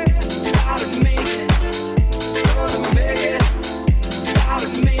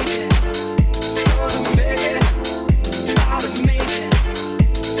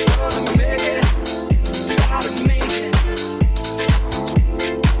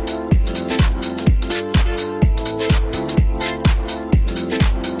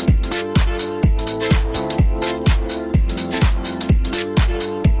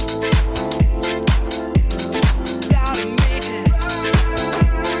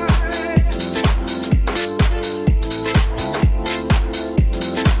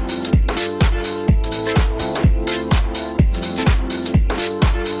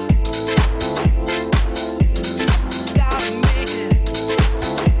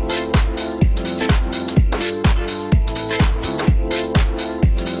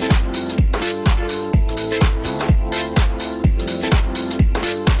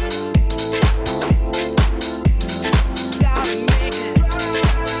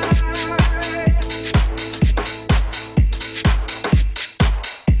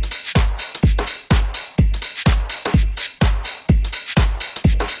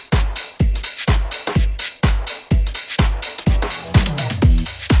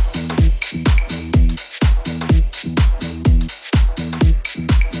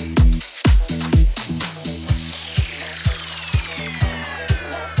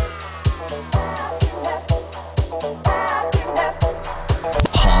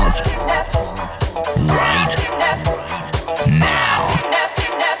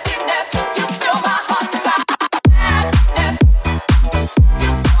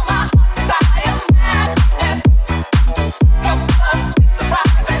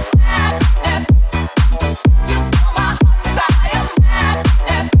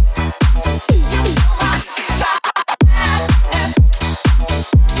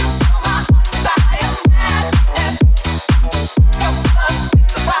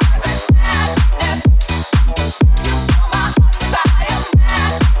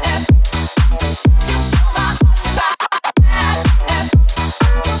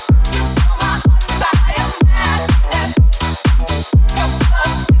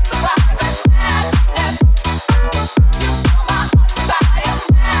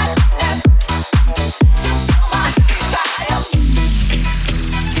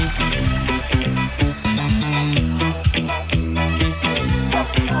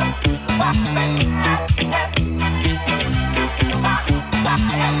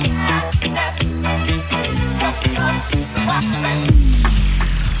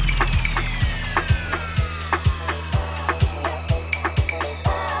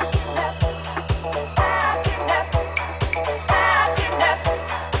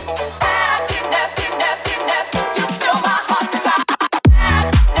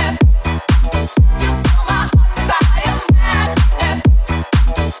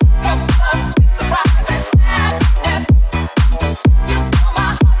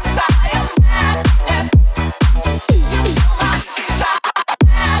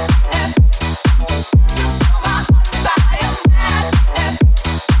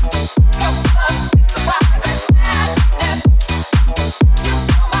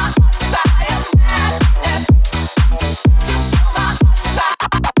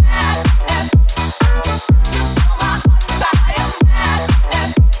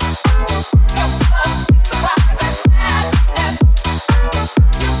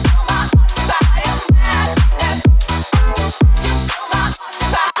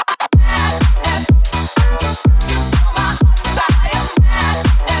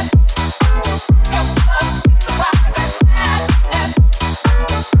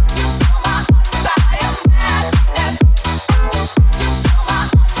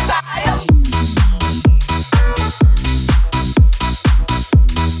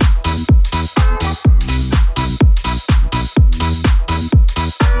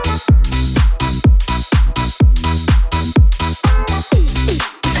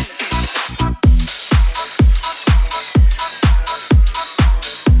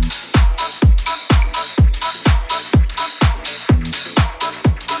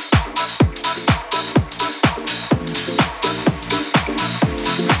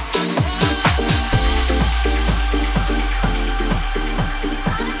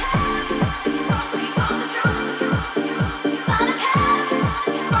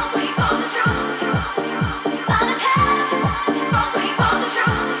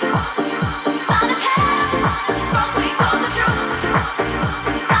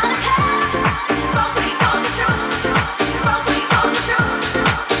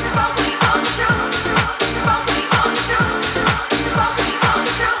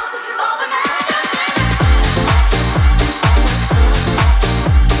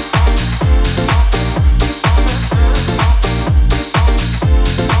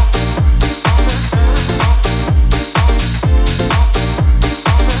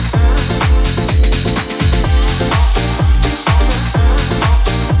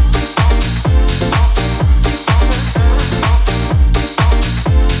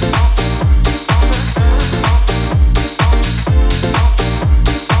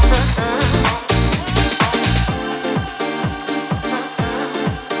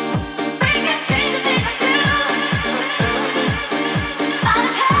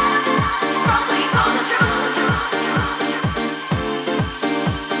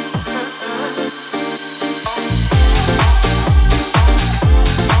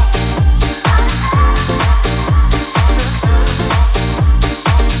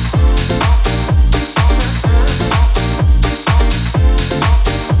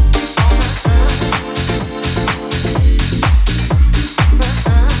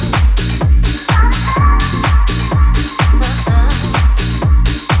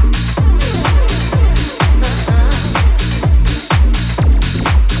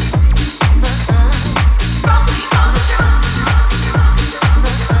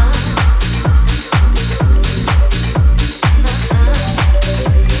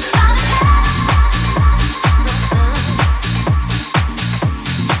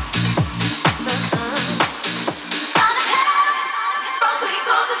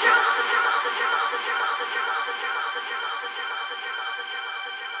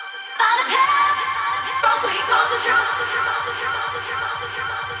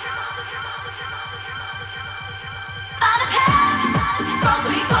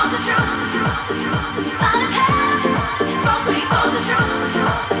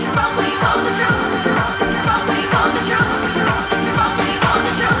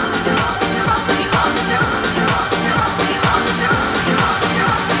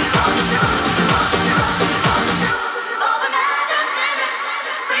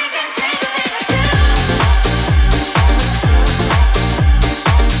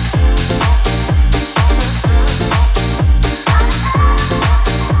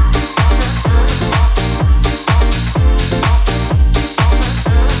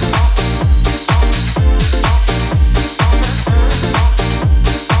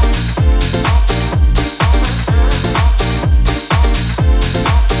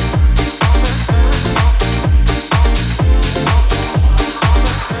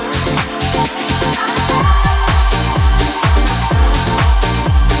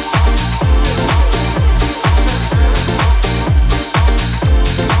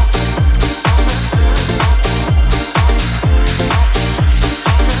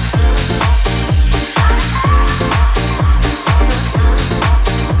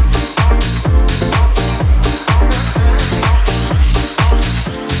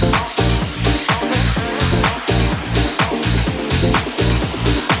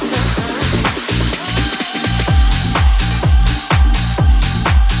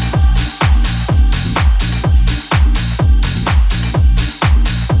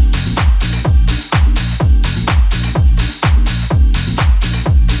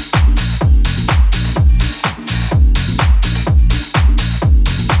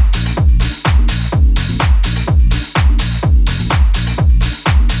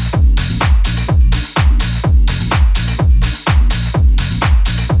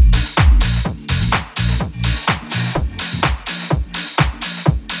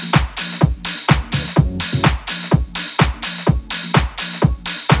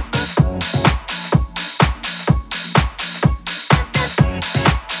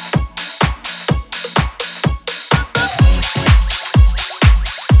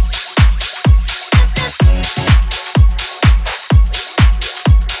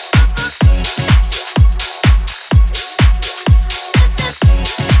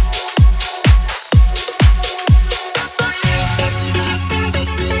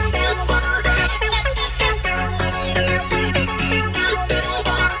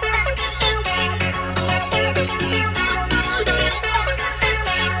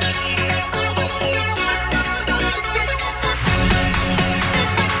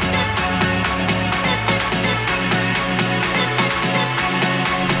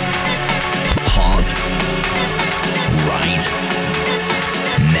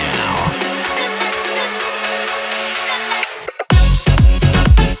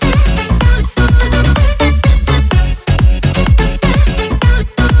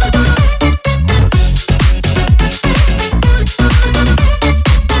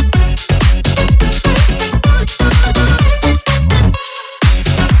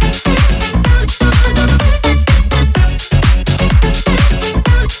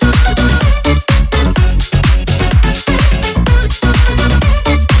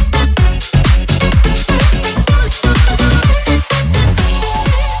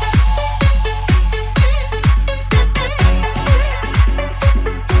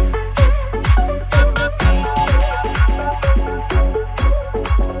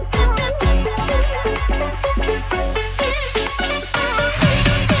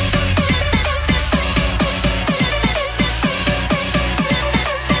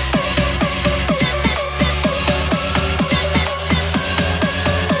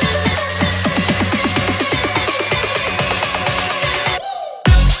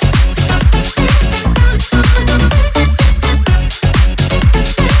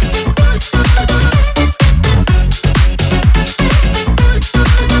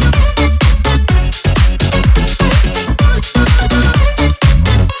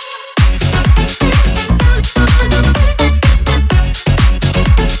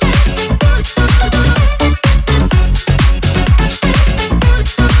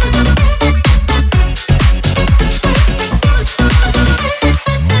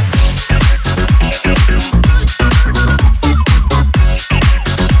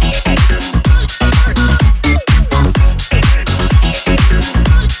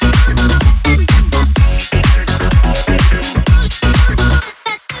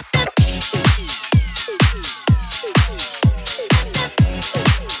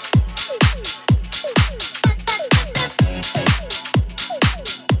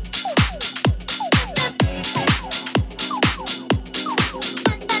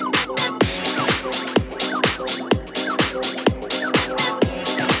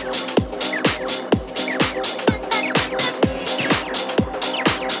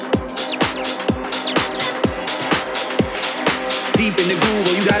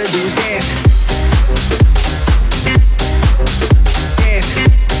 you gotta do is dance.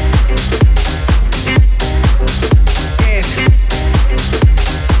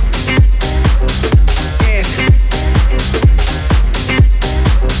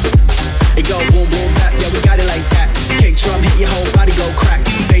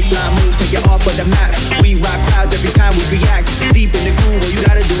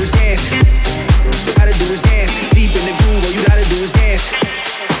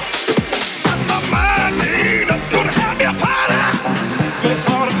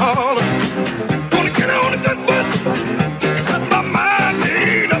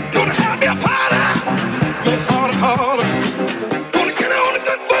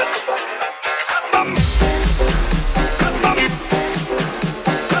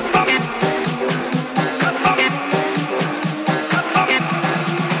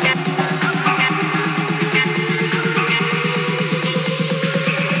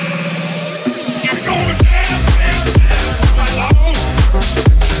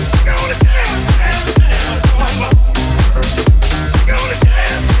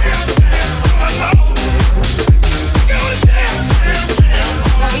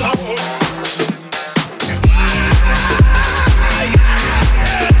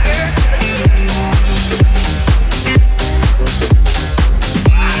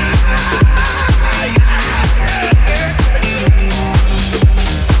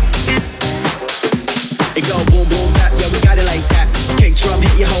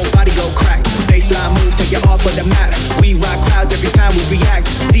 For the map, we rock crowds every time we react.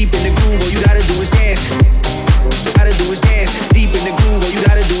 Deep in the groove, all you gotta do is dance. Gotta do is dance. Deep in the groove, all you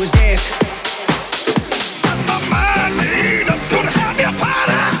gotta do is dance. My mind made up, gonna have me a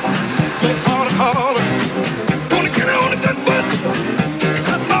party. Get harder, harder. Gonna get on the good foot.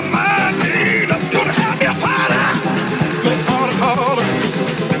 My mind made up, gonna have me a party. Get harder, harder.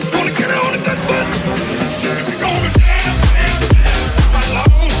 Gonna get on the good foot.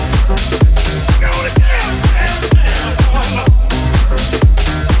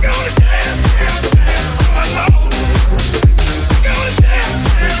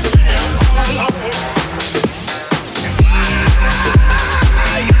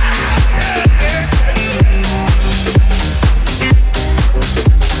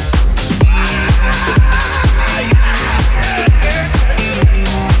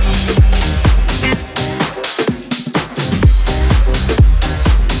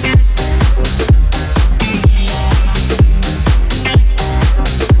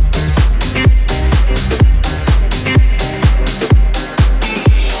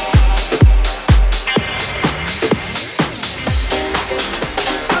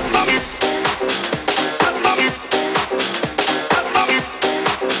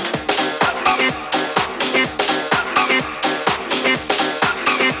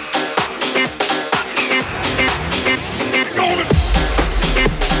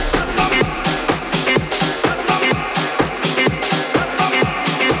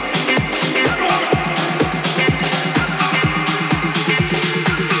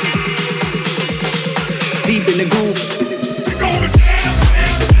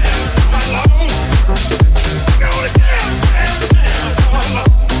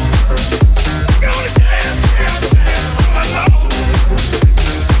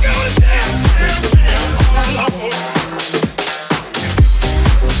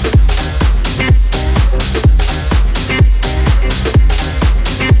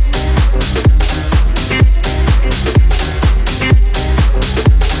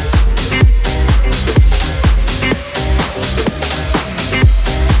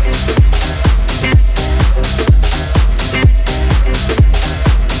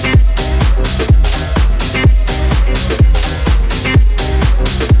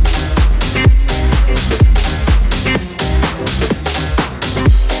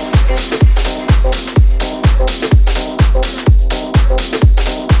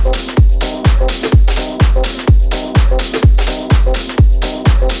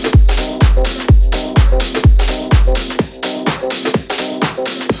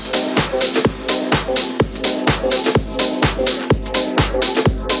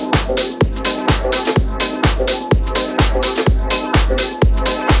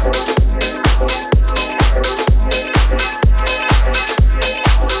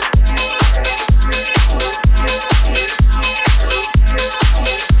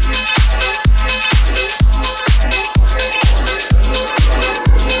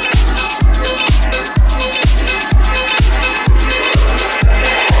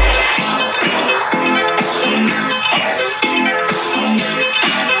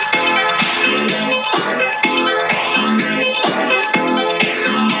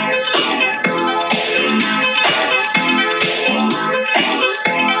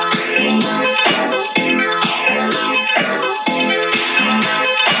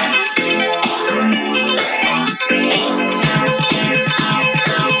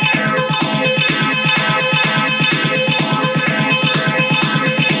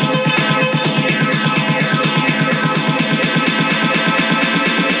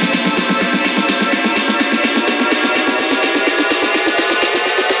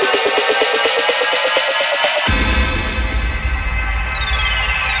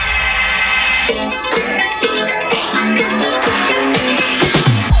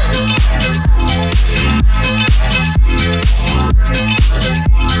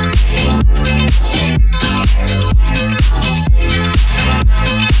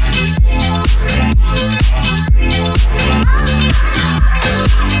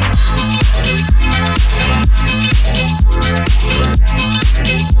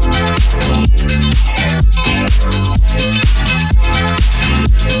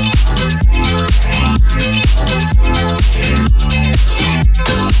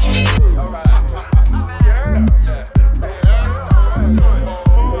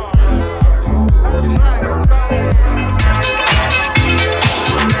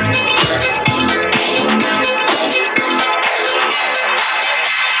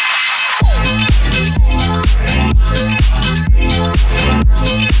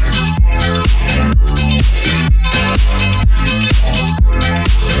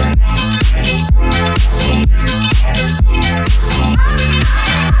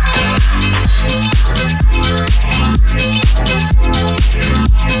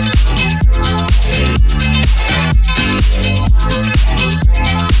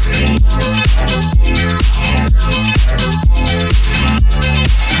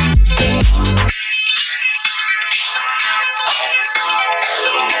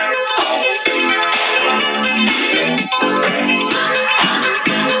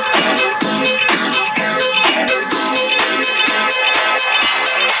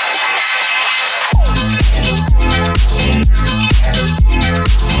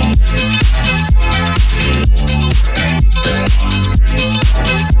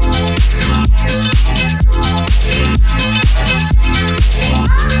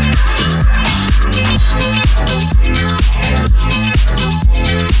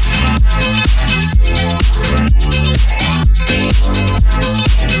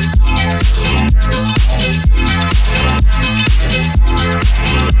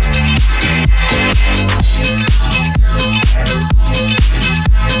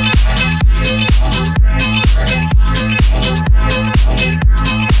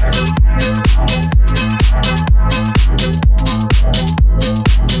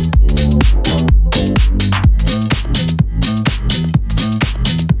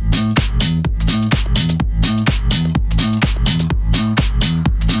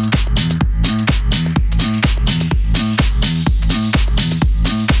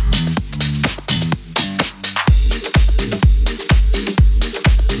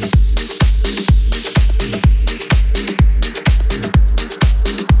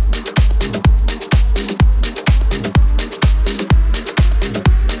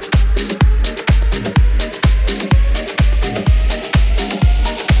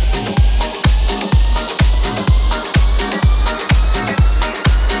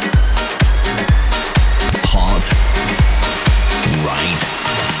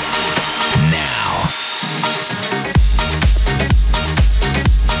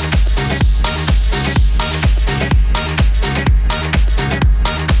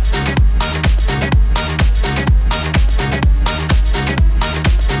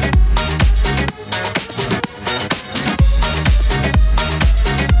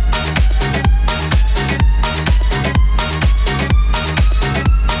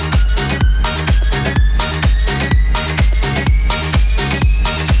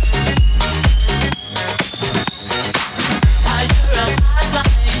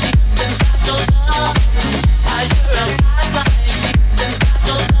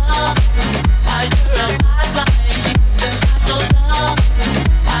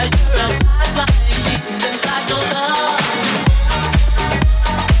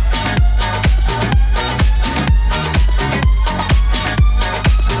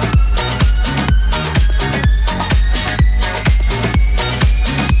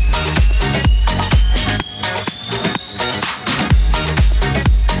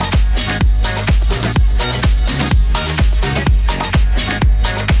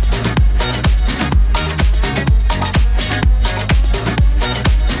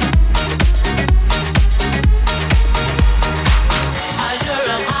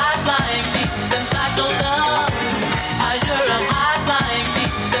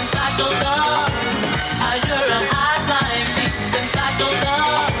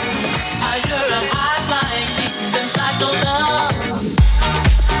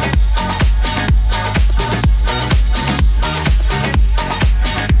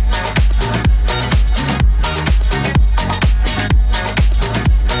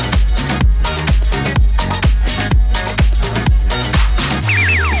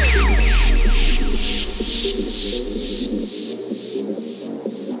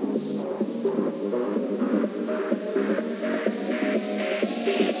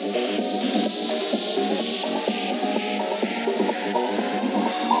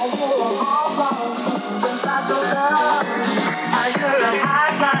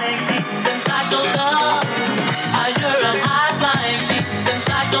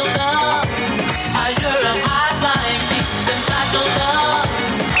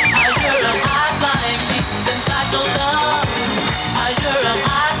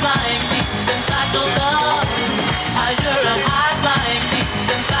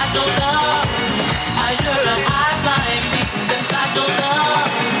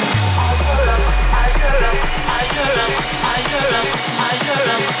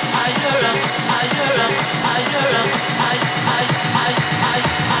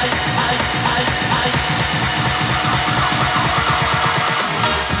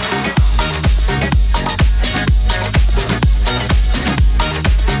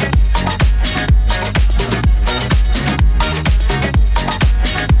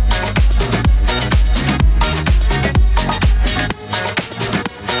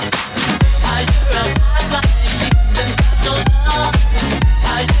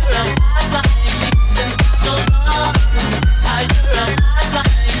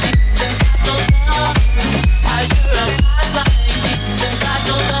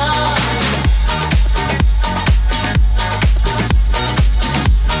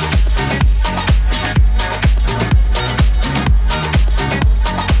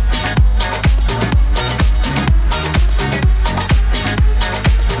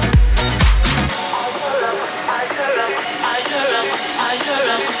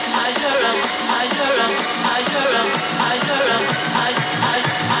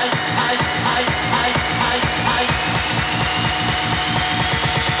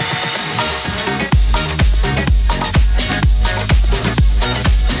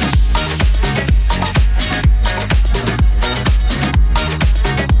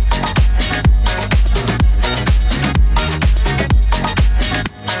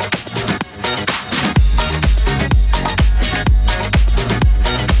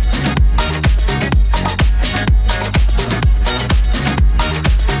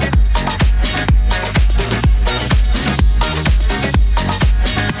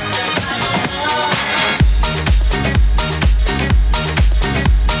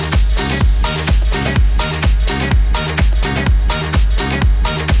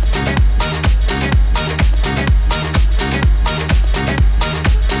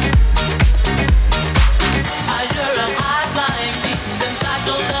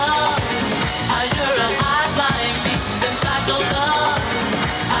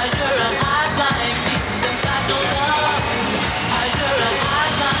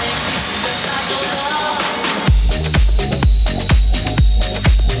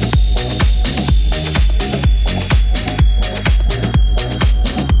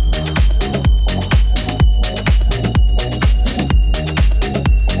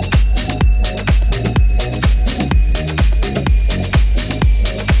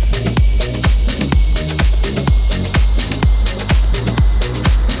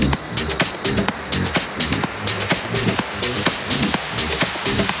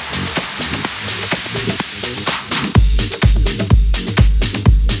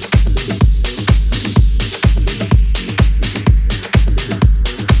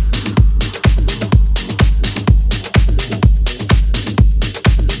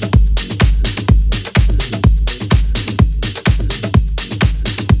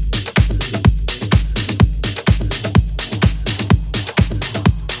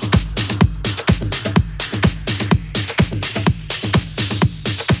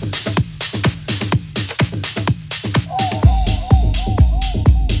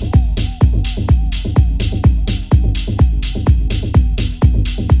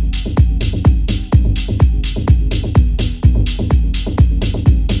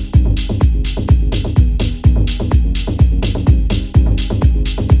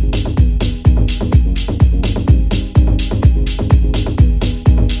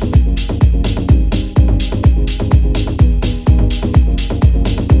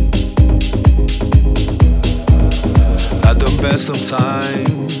 best of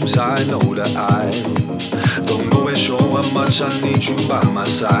times, I know that I don't always show how much I need you by my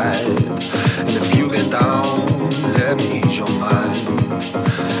side. And if you get down, let me ease your mind.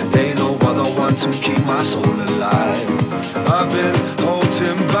 Ain't no other one to keep my soul alive. I've been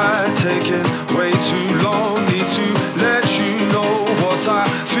holding back, taking way too long. Need to let you know what I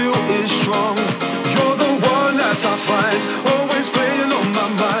feel is strong. You're the one that I find, always playing on my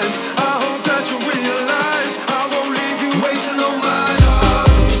mind. I hope that you realize I won't leave you wasting on my love.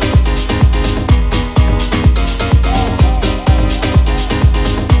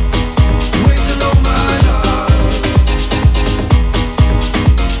 Wasting on my love.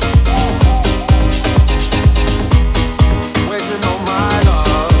 Waiting on my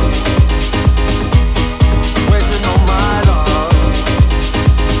love. Waiting on my love.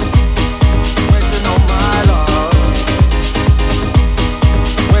 Waiting on my love.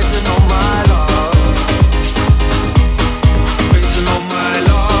 Waiting on my love. Waiting on my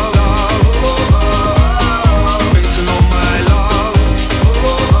love. Waiting on my love.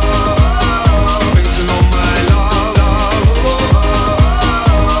 Waiting on my love.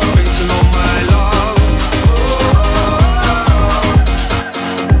 Waiting on my love.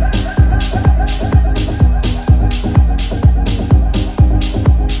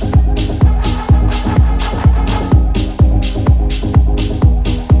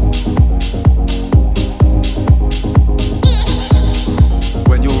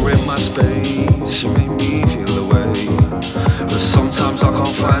 When you're in my space, you make me feel away. But sometimes I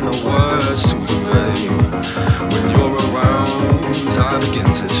can't find the words to convey. When you're around, I begin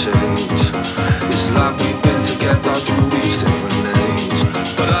to change. It's like we've been together through each different age.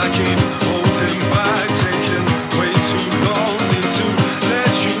 But I keep holding back, taking way too long. Need to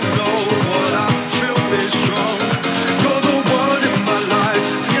let you know what I feel is strong. You're the one in my life,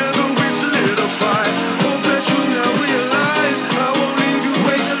 together we solidify. Hope that you now realize I won't leave you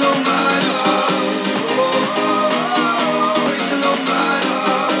wasting on my love. Wasting on my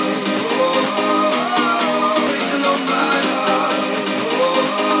love. Wasting on my love.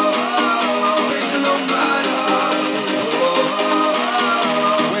 Wasting on my love.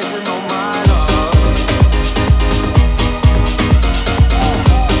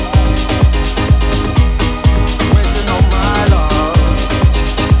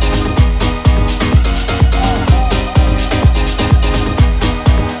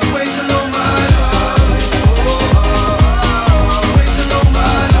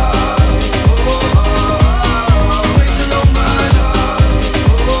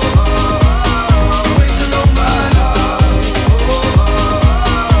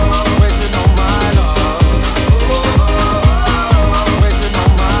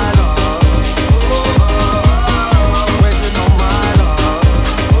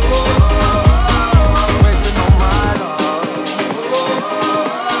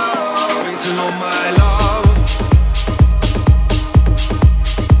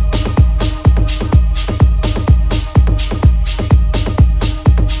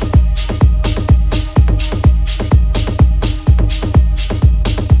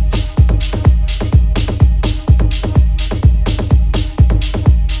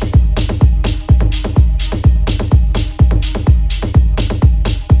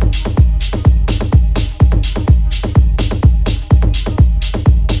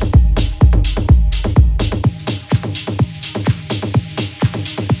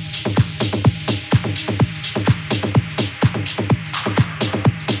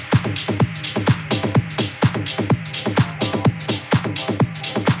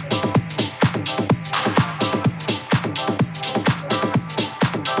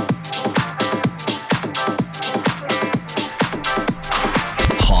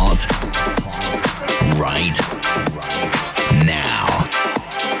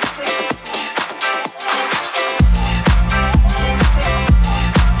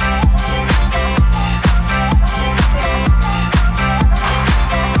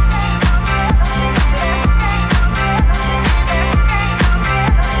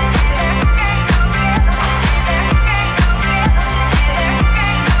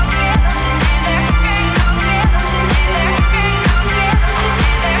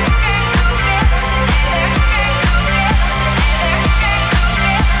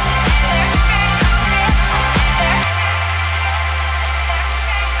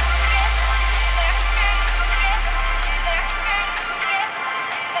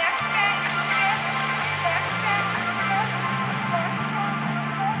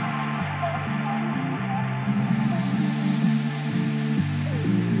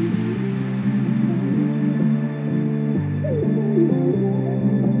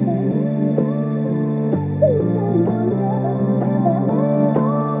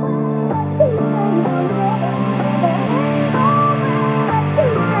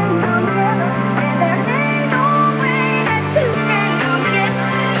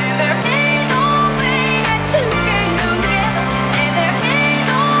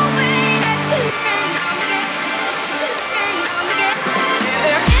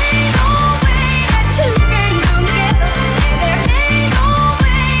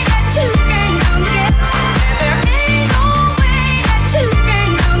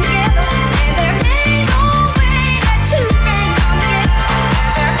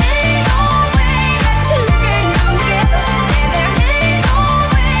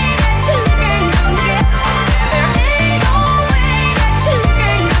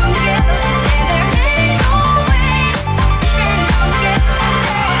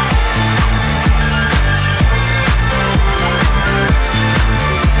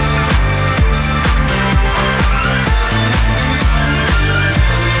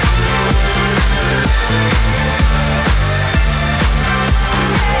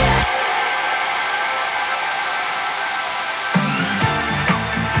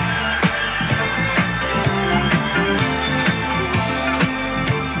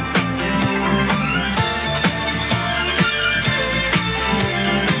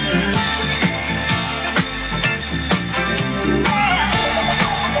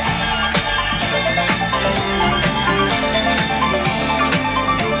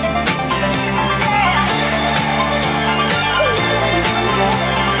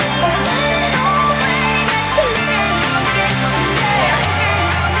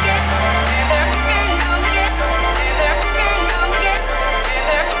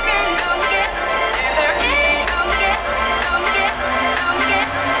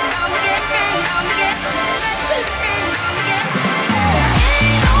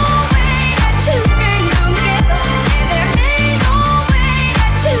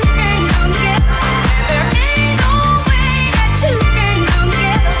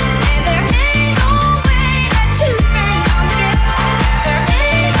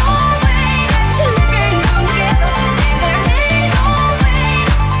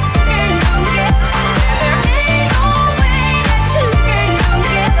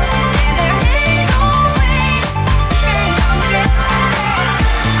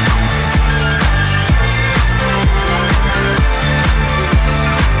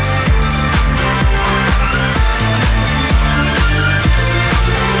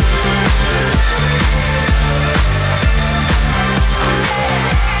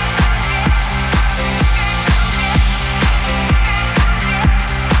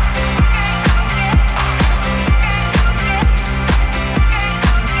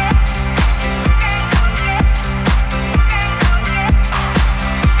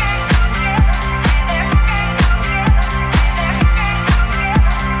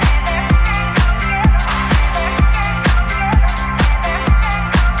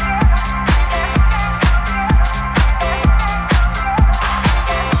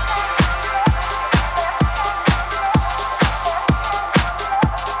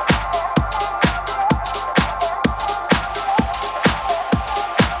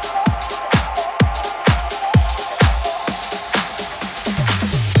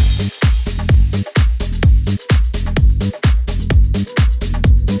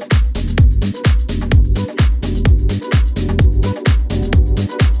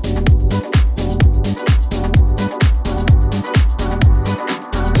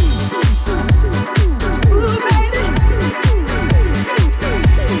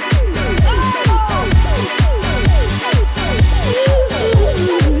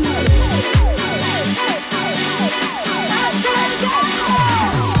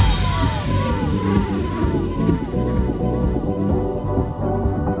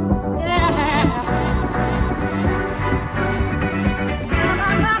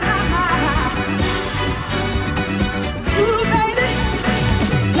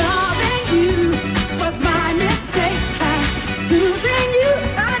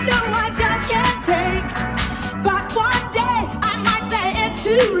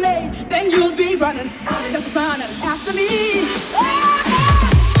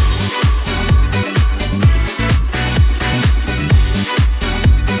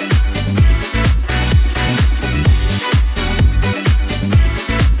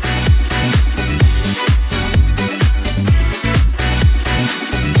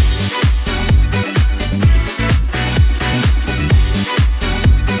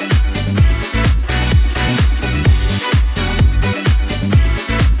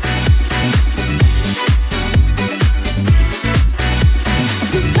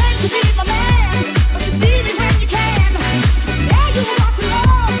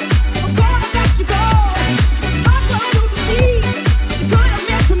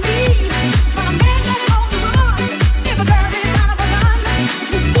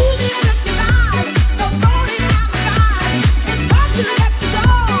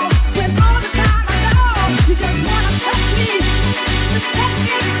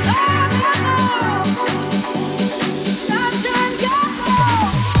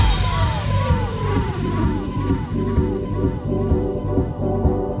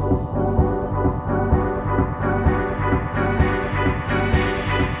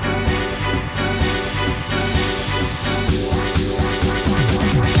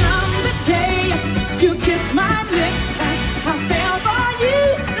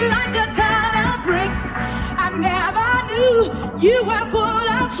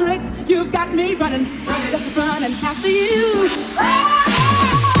 got me running, just running after you.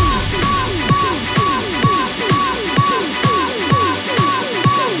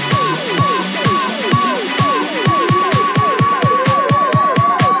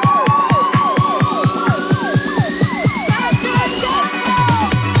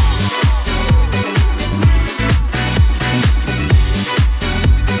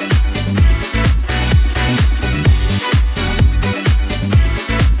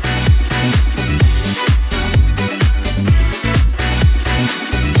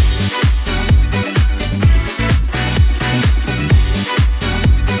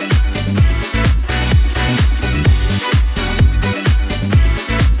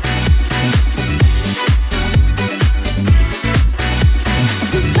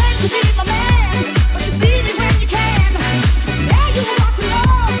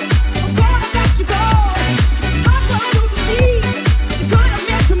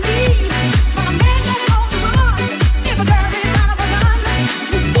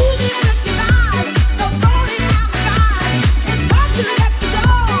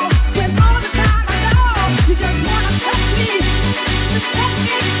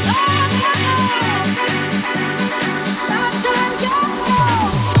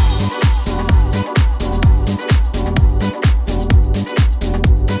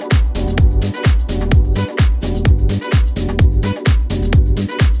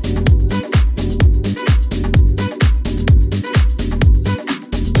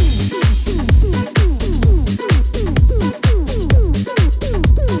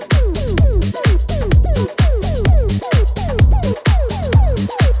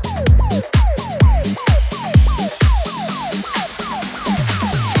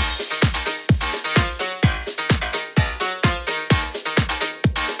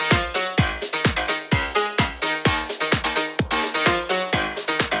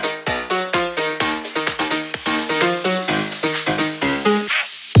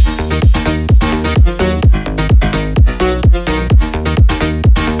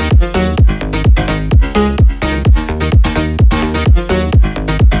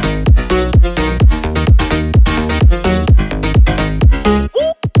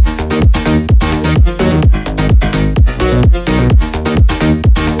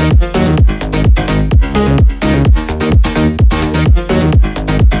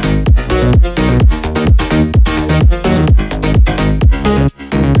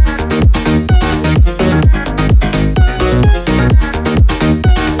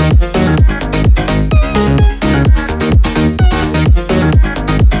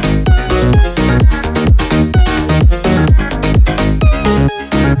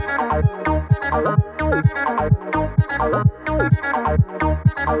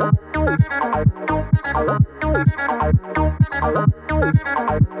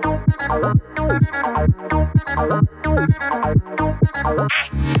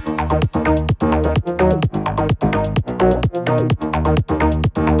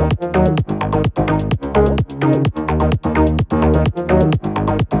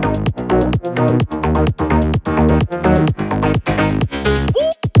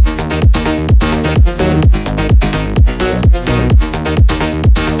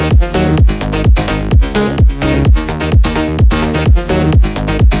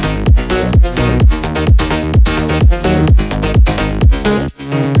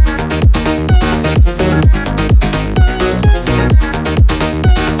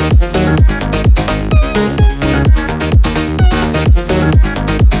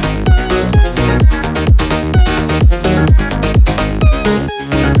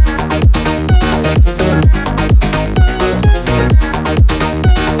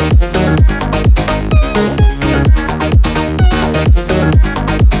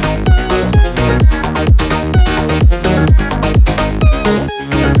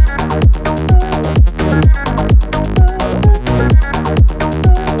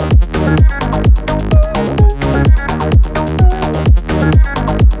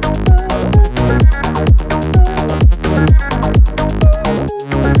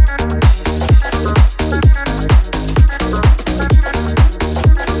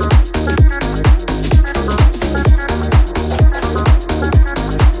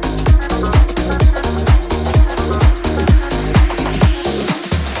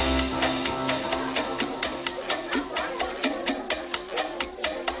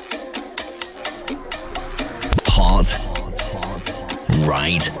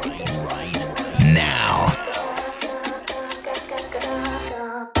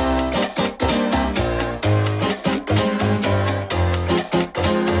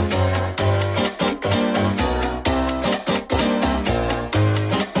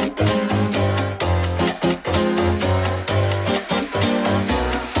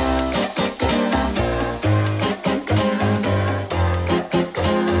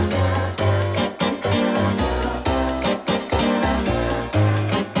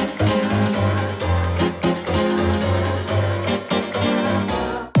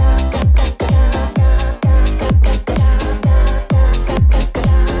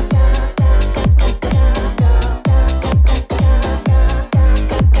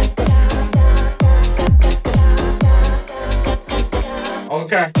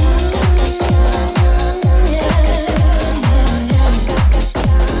 Okay.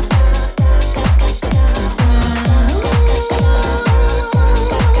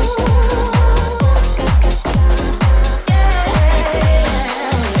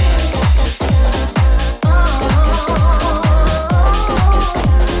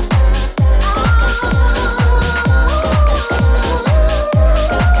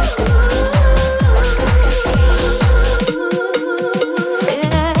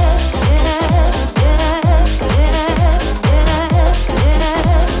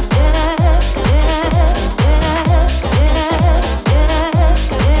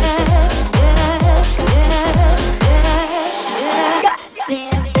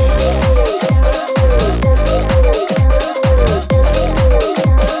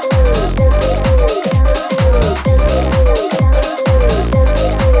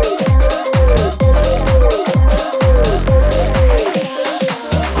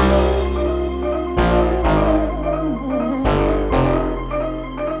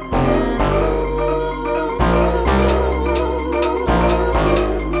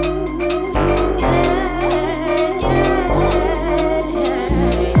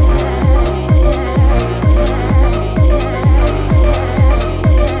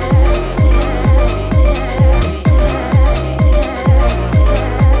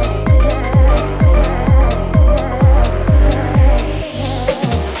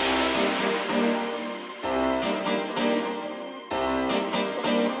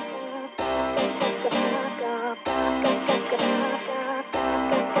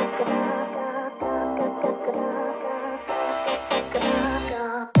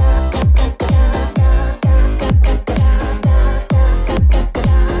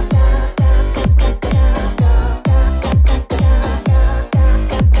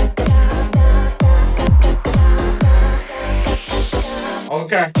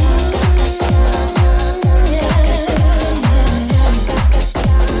 Okay.